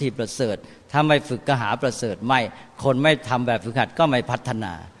มนุษย์ที่ประเสริฐถ้าไม่ฝึกก็หาประเสริฐไม่คนไม่ทำแบบฝึกหัดก็ไม่พัฒน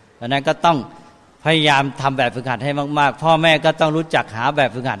าดังนั้นก็ต้องพยายามทำแบบฝึกหัดให้มากๆพ่อแม่ก็ต้องรู้จักหาแบบ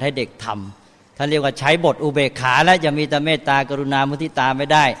ฝึกหัดให้เด็กทำท่านเรียกว่าใช้บทอุเบกขาและจะมีแต่เมตตากรุณามุทิตาไม่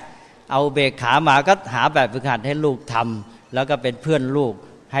ได้เอาอุเบกขามาก็หาแบบฝึกหัดให้ลูกทำแล้วก็เป็นเพื่อนลูก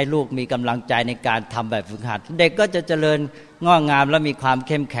ให้ลูกมีกำลังใจในการทำแบบฝึกหัดเด็กก็จะเจริญงอกงามและมีความเ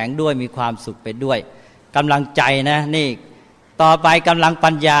ข้มแข็งด้วยมีความสุขไปด้วยกำลังใจนะนี่ต่อไปกำลัง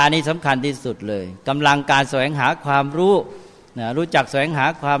ปัญญานี่สำคัญที่สุดเลยกำลังการแสวงหาความรู้นะรู้จักแสวงหา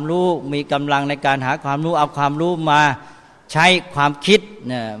ความรู้มีกำลังในการหาความรู้เอาความรู้มาใช้ความคิด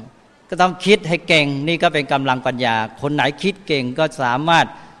นะก็ต้องคิดให้เก่งนี่ก็เป็นกำลังปัญญาคนไหนคิดเก่งก็สามารถ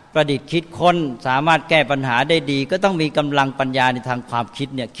ประดิษฐ์คิดค้นสามารถแก้ปัญหาได้ดีก็ต้องมีกำลังปัญญาในทางความคิด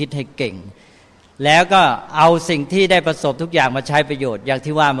เนี่ยคิดให้เก่งแล้วก็เอาสิ่งที่ได้ประสบทุกอย่างมาใช้ประโยชน์อย่าง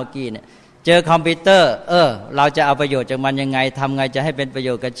ที่ว่าเมื่อกี้เนี่ยเจอคอมพิวเตอร์เราจะเอาประโยชน์จากมันยังไงทำไงจะให้เป็นประโย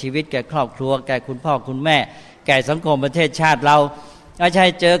ชน์กับชีวิตแก่ครอบครัวแก่คุณพ่อคุณแม่แก่สังคมประเทศชาติเราไม่ใช่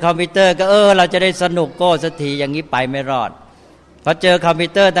เจอคอมพิวเตอร์ก็เราจะได้สนุกโก้สักทีอย่างนี้ไปไม่รอดพอเจอคอมพิ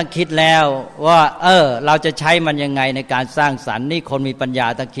วเตอร์ต้องคิดแล้วว่าเราจะใช้มันยังไงในการสร้างสรรค์นี่คนมีปัญญา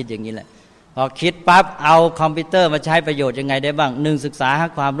ต้องคิดอย่างนี้แหละพอคิดปั๊บเอาคอมพิวเตอร์มาใช้ประโยชน์ยังไงได้บ้าง1ศึกษาหา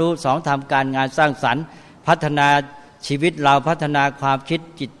ความรู้2ทำการงานสร้างสรรค์พัฒนาชีวิตเราพัฒนาความคิด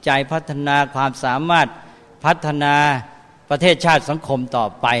จิตใจพัฒนาความสามารถพัฒนาประเทศชาติสังคมต่อ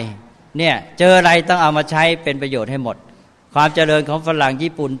ไปเนี่ยเจออะไรต้องเอามาใช้เป็นประโยชน์ให้หมดความเจริญของฝรั่ง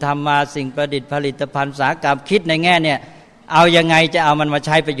ญี่ปุ่นทำมาสิ่งประดิษฐ์ผลิตภัณฑ์อุตสาหกรรมคิดในแง่เนี่ยเอายังไงจะเอามันมาใ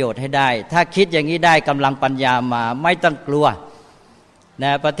ช้ประโยชน์ให้ได้ถ้าคิดอย่างนี้ได้กำลังปัญญามาไม่ต้องกลัวน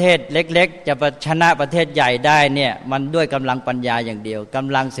ะประเทศเล็กๆจะชนะประเทศใหญ่ได้เนี่ยมันด้วยกำลังปัญญาอย่างเดียวก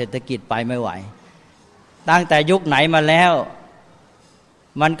ำลังเศรษฐกิจไปไม่ไหวตั้งแต่ยุคไหนมาแล้ว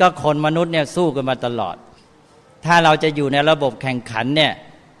มันก็คนมนุษย์เนี่ยสู้กันมาตลอดถ้าเราจะอยู่ในระบบแข่งขันเนี่ย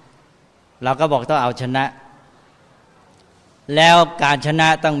เราก็บอกต้องเอาชนะแล้วการชนะ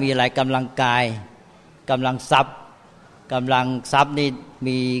ต้องมีหลายกำลังกายกำลังทรัพย์นี่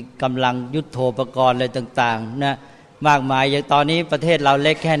มีกำลังยุทโธปกรณ์อะไรต่างๆนะมากมายอย่างตอนนี้ประเทศเราเ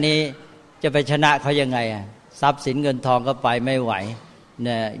ล็กแค่นี้จะไปชนะเขายังไงทรัพย์สินเงินทองก็ไปไม่ไหวน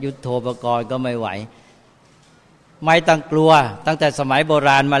ะยุทโธปกรณ์ก็ไม่ไหวไม่ต้องกลัวตั้งแต่สมัยโบร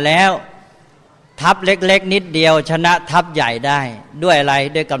าณมาแล้วทัพเล็กๆนิดเดียวชนะทัพใหญ่ได้ด้วยอะไร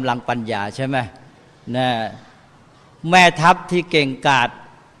ด้วยกำลังปัญญาใช่ไหมนะแม่ทัพที่เก่งกาจ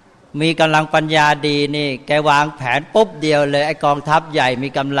มีกำลังปัญญาดีนี่แกวางแผนปุ๊บเดียวเลยไอ้กองทัพใหญ่มี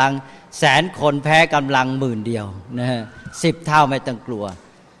กำลัง100,000 คนแพ้กำลัง10,000เดียวนะ10 เท่าไม่ต้องกลัว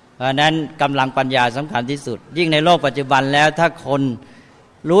เพราะนั้นกำลังปัญญาสำคัญที่สุดยิ่งในโลกปัจจุบันแล้วถ้าคน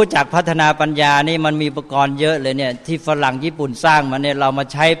รู้จักพัฒนาปัญญานี่มันมีอุปกรณ์เยอะเลยเนี่ยที่ฝรั่งญี่ปุ่นสร้างมาเนี่ยเรามา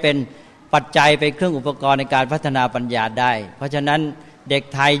ใช้เป็นปัจจัยเป็นเครื่องอุปกรณ์ในการพัฒนาปัญญาได้เพราะฉะนั้นเด็ก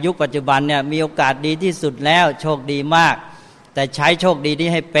ไทยยุคปัจจุบันเนี่ยมีโอกาสดีที่สุดแล้วโชคดีมากแต่ใช้โชคดีนี้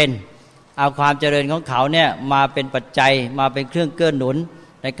ให้เป็นเอาความเจริญของเขาเนี่ยมาเป็นปัจจัยมาเป็นเครื่องเกื้อหนุน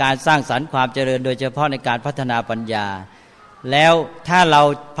ในการสร้างสรรค์ความเจริญโดยเฉพาะในการพัฒนาปัญญา แล้วถ้าเรา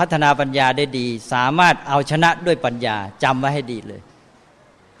พัฒนาปัญญาได้ดีสามารถเอาชนะด้วยปัญญาจำไว้ให้ดีเลย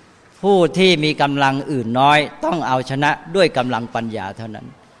ผู้ที่มีกำลังอื่นน้อยต้องเอาชนะด้วยกำลังปัญญาเท่านั้น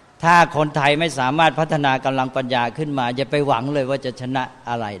ถ้าคนไทยไม่สามารถพัฒนากำลังปัญญาขึ้นมาอย่าไปหวังเลยว่าจะชนะ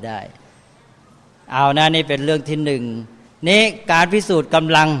อะไรได้เอานะนี่เป็นเรื่องที่หนึ่งนี้การพิสูจน์ก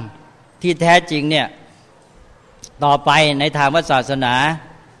ำลังที่แท้จริงเนี่ยต่อไปในทางศาสนา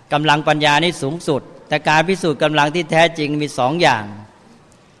กำลังปัญญานี่สูงสุดแต่การพิสูจน์กำลังที่แท้จริงมีสองอย่าง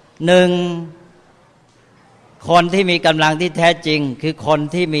หนึ่งคนที่มีกำลังที่แท้จริงคือคน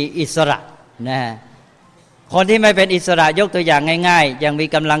ที่มีอิสระนะคนที่ไม่เป็นอิสระยกตัวอย่างง่ายๆยังมี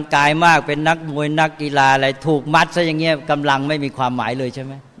กำลังกายมากเป็นนักมวยนักกีฬาอะไรถูกมัดซะอย่างเงี้ยกำลังไม่มีความหมายเลยใช่ไ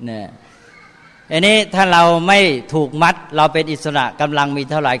หมเนี่ยอันนี้ถ้าเราไม่ถูกมัดเราเป็นอิสระกำลังมี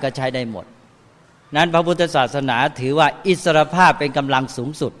เท่าไหร่ก็ใช้ได้หมดนั้นพระพุทธศาสนาถือว่าอิสรภาพเป็นกำลังสูง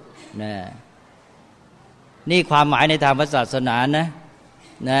สุดนะนี่ความหมายในทางศาสนานะ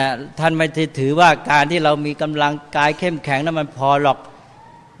ท่านไม่ถือว่าการที่เรามีกำลังกายเข้มแข็งนั้นมันพอหรอก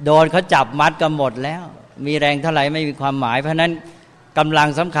โดนเขาจับมัดก็หมดแล้วมีแรงเท่าไหร่ไม่มีความหมายเพราะนั้นกำลัง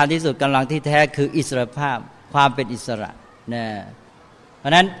สำคัญที่สุดกำลังที่แท้คืออิสรภาพความเป็นอิสระนะเพรา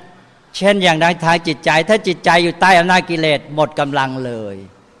ะนั้นเช่นอย่างในทางจิตใจถ้าจิตใจอยู่ใต้อำนาจกิเลสหมดกำลังเลย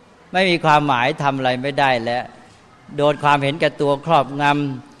ไม่มีความหมายทำอะไรไม่ได้แล้วโดนความเห็นแก่ตัวครอบง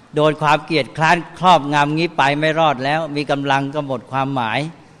ำโดนความเกลียดคร้านครอบงำงี้ไปไม่รอดแล้วมีกำลังก็หมดความหมาย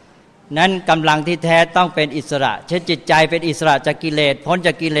นั้นกำลังที่แท้ต้องเป็นอิสระเช่นจิตใจเป็นอิสระจากกิเลสพ้นจ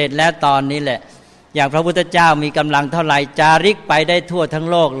ากกิเลสแล้วตอนนี้แหละอย่างพระพุทธเจ้ามีกำลังเท่าไหร่จาริกไปได้ทั่วทั้ง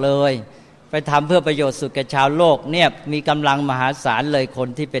โลกเลยไปทำเพื่อประโยชน์สุขแก่ชาวโลกเนี่ยมีกำลังมหาศาลเลยคน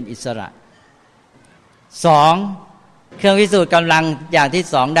ที่เป็นอิสระสองเครื่องพิสูจน์กำลังอย่างที่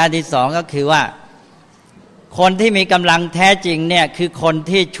สองด้านที่สองก็คือว่าคนที่มีกำลังแท้จริงเนี่ยคือคน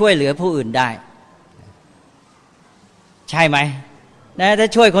ที่ช่วยเหลือผู้อื่นได้ใช่ไหมนะถ้า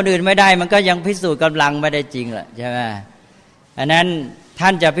ช่วยคนอื่นไม่ได้มันก็ยังพิสูจน์กำลังไม่ได้จริงแหละใช่ไหมอันนั้นท่า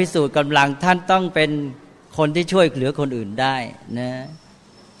นจะพิสูจน์กำลังท่านต้องเป็นคนที่ช่วยเหลือคนอื่นได้นะ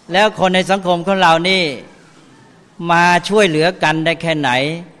แล้วคนในสังคมของเรานี่มาช่วยเหลือกันได้แค่ไหน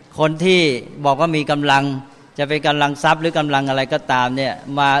คนที่บอกว่ามีกำลังจะเป็นกำลังทรัพย์หรือกำลังอะไรก็ตามเนี่ย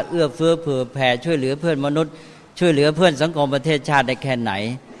มาเอื้อเฟื้อเผื่อแผ่ช่วยเหลือเพื่อนมนุษย์ช่วยเหลือเพื่อนสังคมประเทศชาติได้แค่ไหน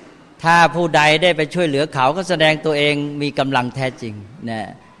ถ้าผู้ใดได้ไปช่วยเหลือเขาก็แสดงตัวเองมีกำลังแท้จริงนะ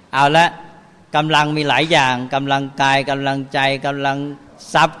เอาละกำลังมีหลายอย่างกำลังกายกำลังใจกำลัง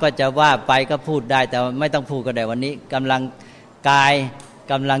ทรัพย์ก็จะว่าไปก็พูดได้แต่ไม่ต้องพูดก็ได้วันนี้กำลังกาย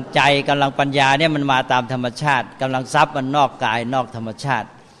กำลังใจกำลังปัญญาเนี่ยมันมาตามธรรมชาติกำลังทรัพย์มันนอกกายนอกธรรมชาติ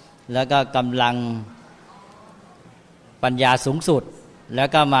แล้วก็กำลังปัญญาสูงสุดแล้ว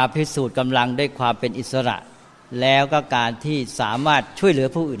ก็มาพิสูจน์กำลังด้วยความเป็นอิสระแล้วก็การที่สามารถช่วยเหลือ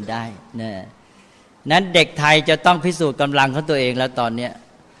ผู้อื่นได้นะนั้นเด็กไทยจะต้องพิสูจน์กำลังของตัวเองแล้วตอนนี้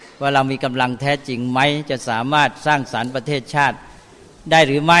ว่าเรามีกำลังแท้จริงไหมจะสามารถสร้างสรรค์ประเทศชาติได้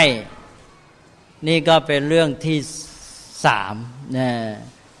หรือไม่นี่ก็เป็นเรื่องที่สามนะ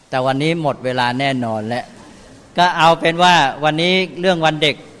แต่วันนี้หมดเวลาแน่นอนแล้วก็เอาเป็นว่าวันนี้เรื่องวันเ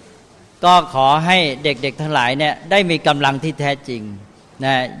ด็กก็ขอให้เด็กๆทั้งหลายเนี่ยได้มีกำลังที่แท้จริงน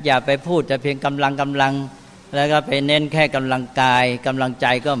ะอย่าไปพูดแต่เพียงกำลังแล้วก็ไปเน้นแค่กำลังกายกำลังใจ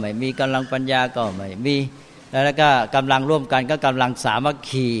ก็ไม่มีกำลังปัญญาก็ไม่มีแล้วก็กำลังร่วมกันก็กำลังสามัค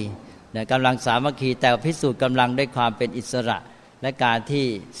คีนะกำลังสามัคคีแต่พิสูจน์กำลังด้วยความเป็นอิสระและการที่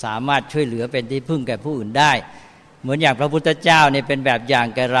สามารถช่วยเหลือเป็นที่พึ่งแก่ผู้อื่นได้เหมือนอย่างพระพุทธเจ้าเนี่ยเป็นแบบอย่าง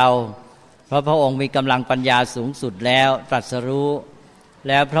แก่เราเพราะพระองค์มีกำลังปัญญาสูงสุดแล้วตรัสรู้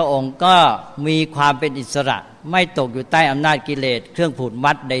แล้วพระองค์ก็มีความเป็นอิสระไม่ตกอยู่ใต้อำนาจกิเลสเครื่องผูก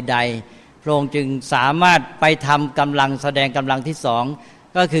มัดใดๆพระองค์จึงสามารถไปทำกำลังแสดงกำลังที่สอง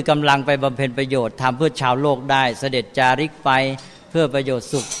ก็คือกำลังไปบำเพ็ญประโยชน์ทำเพื่อชาวโลกได้เสด็จจาริกไปเพื่อประโยชน์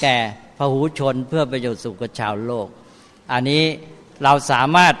สุขแก่พหูชนเพื่อประโยชน์สุขกับชาวโลกอันนี้เราสา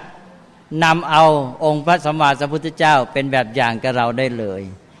มารถนำเอาองค์พระสัมมาสัมพุทธเจ้าเป็นแบบอย่างกับเราได้เลย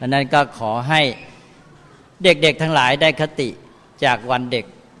เพราะนั้นก็ขอให้เด็กๆทั้งหลายได้คติจากวันเด็ก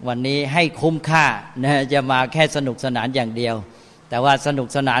วันนี้ให้คุ้มค่านะจะมาแค่สนุกสนานอย่างเดียวแต่ว่าสนุก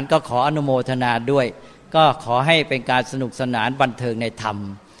สนานก็ขออนุโมทนาด้วยก็ขอให้เป็นการสนุกสนานบันเทิงในธรรม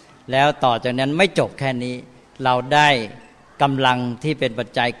แล้วต่อจากนั้นไม่จบแค่นี้เราได้กำลังที่เป็นปัจ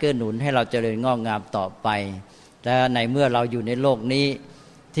จัยเกื้อหนุนให้เราเจริญงอกงามต่อไปและในเมื่อเราอยู่ในโลกนี้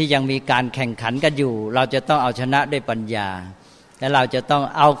ที่ยังมีการแข่งขันกันอยู่เราจะต้องเอาชนะด้วยปัญญาและเราจะต้อง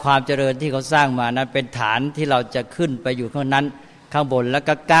เอาความเจริญที่เขาสร้างมานั้นเป็นฐานที่เราจะขึ้นไปอยู่ข้างนั้นข้างบนแล้ว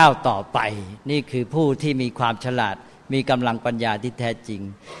ก็ก้าวต่อไปนี่คือผู้ที่มีความฉลาดมีกำลังปัญญาที่แท้จริง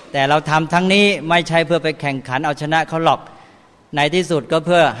แต่เราทำทั้งนี้ไม่ใช่เพื่อไปแข่งขันเอาชนะเขาหรอกในที่สุดก็เ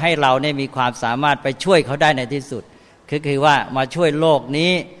พื่อให้เราได้มีความสามารถไปช่วยเขาได้ในที่สุด คือว่ามาช่วยโลก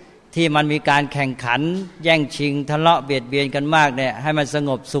นี้ที่มันมีการแข่งขันแย่งชิงทะเลาะเบียดเบียนกันมากเนี่ยให้มันสง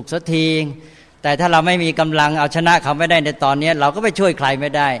บสุขสักทีแต่ถ้าเราไม่มีกำลังเอาชนะเขาไม่ได้ในตอนนี้เราก็ไปช่วยใครไม่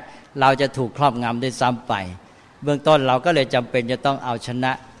ได้เราจะถูกครอบงำด้วยซ้ำไปเบื้องต้นเราก็เลยจำเป็นจะต้องเอาชน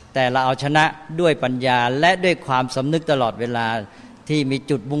ะแต่เราเอาชนะด้วยปัญญาและด้วยความสำนึกตลอดเวลาที่มี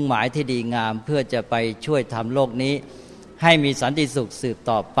จุดมุ่งหมายที่ดีงามเพื่อจะไปช่วยทำโลกนี้ให้มีสันติสุขสืบ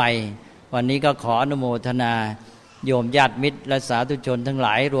ต่อไปวันนี้ก็ขออนุโมทนาโยมญาติมิตรและสาธุชนทั้งหล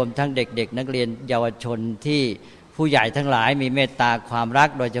ายรวมทั้งเด็กๆนักเรียนเยาวชนที่ผู้ใหญ่ทั้งหลายมีเมตตาความรัก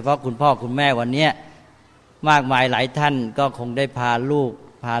โดยเฉพาะคุณพ่อคุณแม่วันนี้มากมายหลายท่านก็คงได้พาลูก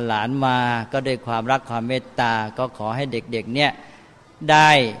พาหลานมาก็ด้วยความรักความเมตตาก็ขอให้เด็กๆเนี่ยได้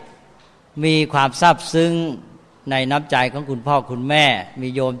มีความซาบซึ้งในน้ำใจของคุณพ่อคุณแม่มี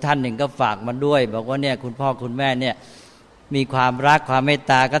โยมท่านหนึ่งก็ฝากมาด้วยบอกว่าเนี่ยคุณพ่อคุณแม่เนี่ยมีความรักความเมต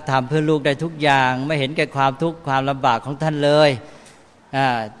ตาก็ทำเพื่อลูกได้ทุกอย่างไม่เห็นแก่ความทุกข์ความลำบากของท่านเลย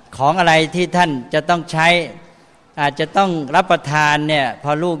ของอะไรที่ท่านจะต้องใช้อาจจะต้องรับประทานเนี่ยพ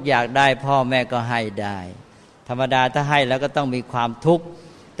อลูกอยากได้พ่อแม่ก็ให้ได้ธรรมดาถ้าให้แล้วก็ต้องมีความทุกข์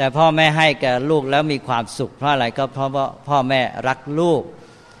แต่พ่อแม่ให้แก่ลูกแล้วมีความสุขเพราะอะไรก็เพราะว่าพ่อแม่รักลูก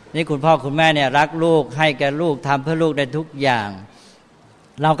นี่คุณพ่อคุณแม่เนี่ยรักลูกให้แก่ลูกทำเพื่อลูกได้ทุกอย่าง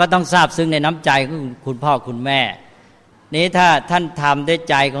เราก็ต้องซาบซึ้งในน้ำใจของคุณพ่อคุณแม่นี้ถ้าท่านทำด้วย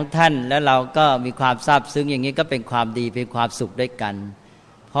ใจของท่านแล้วเราก็มีความซาบซึ้งอย่างนี้ก็เป็นความดีเป็นความสุขด้วยกัน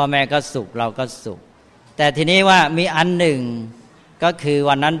พ่อแม่ก็สุขเราก็สุขแต่ทีนี้ว่ามีอันหนึ่งก็คือ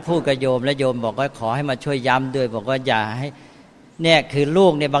วันนั้นพูดกับโยมและโยมบอกว่าขอให้มาช่วยย้ำด้วยบอกว่าอย่าให้เนี่ยคือลู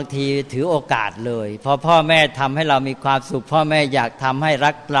กเนี่ยบางทีถือโอกาสเลยพอพ่อแม่ทำให้เรามีความสุขพ่อแม่อยากทำให้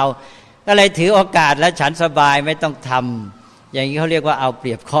รักเราก็เลยถือโอกาสและฉันสบายไม่ต้องทำอย่างนี้เขาเรียกว่าเอาเป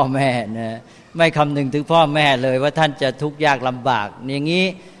รียบพ่อแม่นะไม่คำนึงถึงพ่อแม่เลยว่าท่านจะทุกข์ยากลำบากอย่างนี้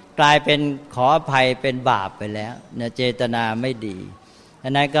กลายเป็นขออภัยเป็นบาปไปแล้วนะเจตนาไม่ดีดั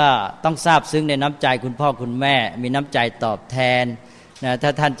งนั้นก็ต้องซาบซึ้งในน้ำใจคุณพ่อคุณแม่มีน้ำใจตอบแทนนะถ้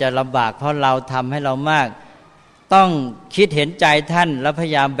าท่านจะลำบากเพราะเราทำให้เรามากต้องคิดเห็นใจท่านแล้วพย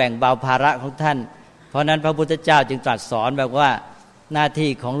ายามแบ่งเบาภาระของท่านเพราะนั้นพระพุทธเจ้าจึงตรัสสอนแบบว่าหน้าที่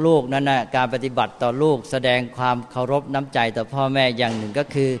ของลูกนั้นนะการปฏิบัติต่อลูกแสดงความเคารพน้ำใจต่อพ่อแม่อย่างหนึ่งก็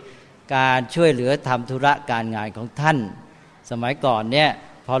คือการช่วยเหลือทำธุระการงานของท่านสมัยก่อนเนี่ย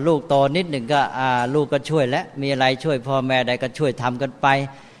พอลูกโตนิดหนึ่งก็ลูกก็ช่วยและมีอะไรช่วยพ่อแม่ได้ก็ช่วยทำกันไป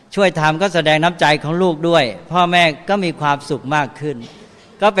ช่วยทำก็แสดงน้ำใจของลูกด้วยพ่อแม่ก็มีความสุขมากขึ้น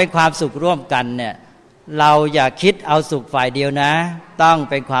ก็เป็นความสุขร่วมกันเนี่ยเราอย่าคิดเอาสุขฝ่ายเดียวนะต้อง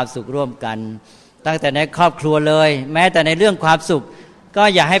เป็นความสุขร่วมกันตั้งแต่ในครอบครัวเลยแม้แต่ในเรื่องความสุขก็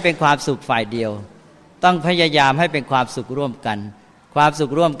อย่าให้เป็นความสุขฝ่ายเดียวต้องพยายามให้เป็นความสุขร่วมกันความสุ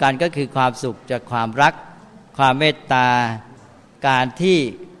ขร่วมกันก็คือความสุขจากความรักความเมตตาการที่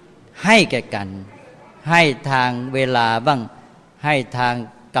ให้แก่กันให้ทางเวลาบ้างให้ทาง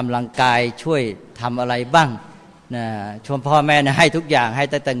กำลังกายช่วยทำอะไรบ้างนะชมพ่อแม่นะให้ทุกอย่างให้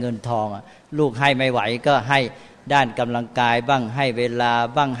แต่เงินทองลูกให้ไม่ไหวก็ให้ด้านกำลังกายบ้างให้เวลา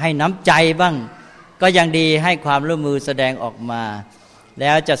บ้างให้น้ำใจบ้างก็ยังดีให้ความร่วมมือแสดงออกมาแ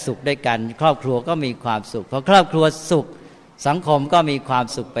ล้วจะสุขด้วยกันครอบครัวก็มีความสุขพอครอบครัวสุขสังคมก็มีความ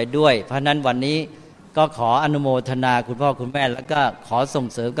สุขไปด้วยเพราะนั้นวันนี้ก็ขออนุโมทนาคุณพ่อคุณแม่แล้วก็ขอส่ง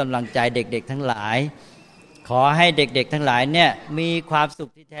เสริมกำลังใจเด็กๆทั้งหลายขอให้เด็กๆทั้งหลายเนี่ยมีความสุข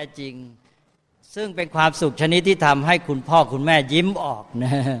ที่แท้จริงซึ่งเป็นความสุขชนิดที่ทำให้คุณพ่อคุณแม่ยิ้มออกน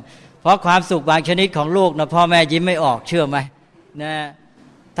ะเพราะความสุขบางชนิดของลูกนะพ่อแม่ยิ้มไม่ออกเชื่อไหมนะ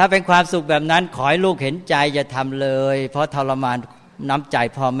ถ้าเป็นความสุขแบบนั้นขอให้ลูกเห็นใจอย่าทำเลยเพราะทรมานน้ำใจ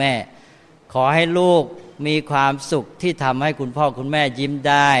พ่อแม่ขอให้ลูกมีความสุขที่ทำให้คุณพ่อคุณแม่ยิ้ม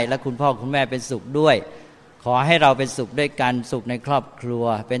ได้และคุณพ่อคุณแม่เป็นสุขด้วยขอให้เราเป็นสุขด้วยกันสุขในครอบครัว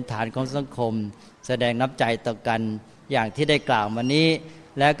เป็นฐานของสังคมแสดงน้ำใจต่อกันอย่างที่ได้กล่าวมานี้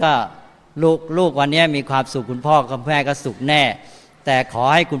แล้วก็ลูกวันนี้มีความสุขคุณพ่อคุณแม่ก็สุขแน่แต่ขอ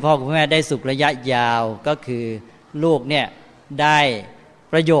ให้คุณพ่อคุณแม่ได้สุขระยะยาวก็คือลูกเนี่ยได้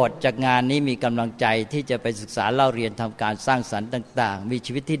ประโยชน์จากงานนี้มีกำลังใจที่จะไปศึกษาเล่าเรียนทำการสร้างสรรค์ต่างๆมี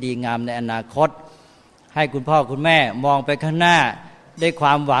ชีวิตที่ดีงามในอนาคตให้คุณพ่อคุณแม่มองไปข้างหน้าได้คว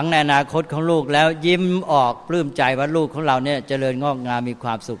ามหวังในอนาคตของลูกแล้วยิ้มออกปลื้มใจว่าลูกของเราเนี่ยเจริญงอกงามมีคว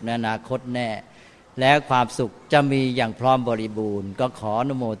ามสุขในอนาคตแน่และความสุขจะมีอย่างพร้อมบริบูรณ์ก็ขออ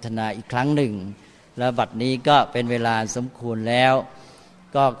นุโมทนาอีกครั้งหนึ่งและบัดนี้ก็เป็นเวลาสมควรแล้ว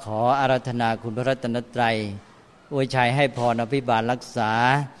ก็ขออาราธนาคุณพระรัตนตรัยอวยชัยให้พรอภิบาลรักษา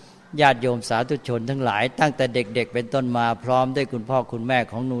ญาติโยมสาธุชนทั้งหลายตั้งแต่เด็กๆเป็นต้นมาพร้อมด้วยคุณพ่อคุณแม่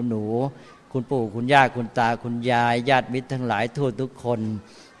ของหนูคุณปู่คุณย่าคุณตาคุณยายญาติมิตรทั้งหลายทั่วทุกคน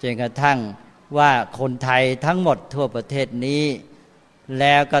จนกระทั่งว่าคนไทยทั้งหมดทั่วประเทศนี้แ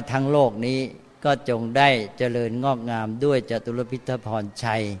ล้วก็ทั้งโลกนี้ ก็จงได้เจริญงอกงามด้วยจตุรพิธพร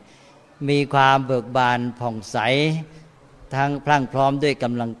ชัยมีความเบิกบานผ่องใสทั้งพรั่งพร้อมด้วยก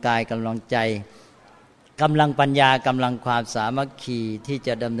ำลังกายกำลังใจกำลังปัญญากำลังความสามัคคีที่จ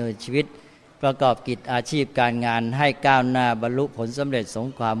ะดำเนินชีวิตประกอบกิจอาชีพการงานให้ก้าวหน้าบรรลุผลสำเร็จสม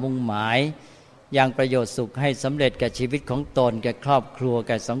ความมุ่งหมายยังประโยชน์สุขให้สำเร็จแก่ชีวิตของตนแก่ครอบครัวแ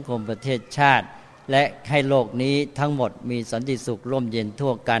ก่สังคมประเทศชาติและให้โลกนี้ทั้งหมดมีสันติสุขร่มเย็นทั่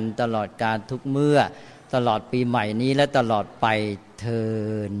วกันตลอดกาลทุกเมื่อตลอดปีใหม่นี้และตลอดไปเทอ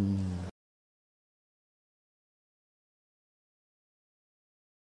ญ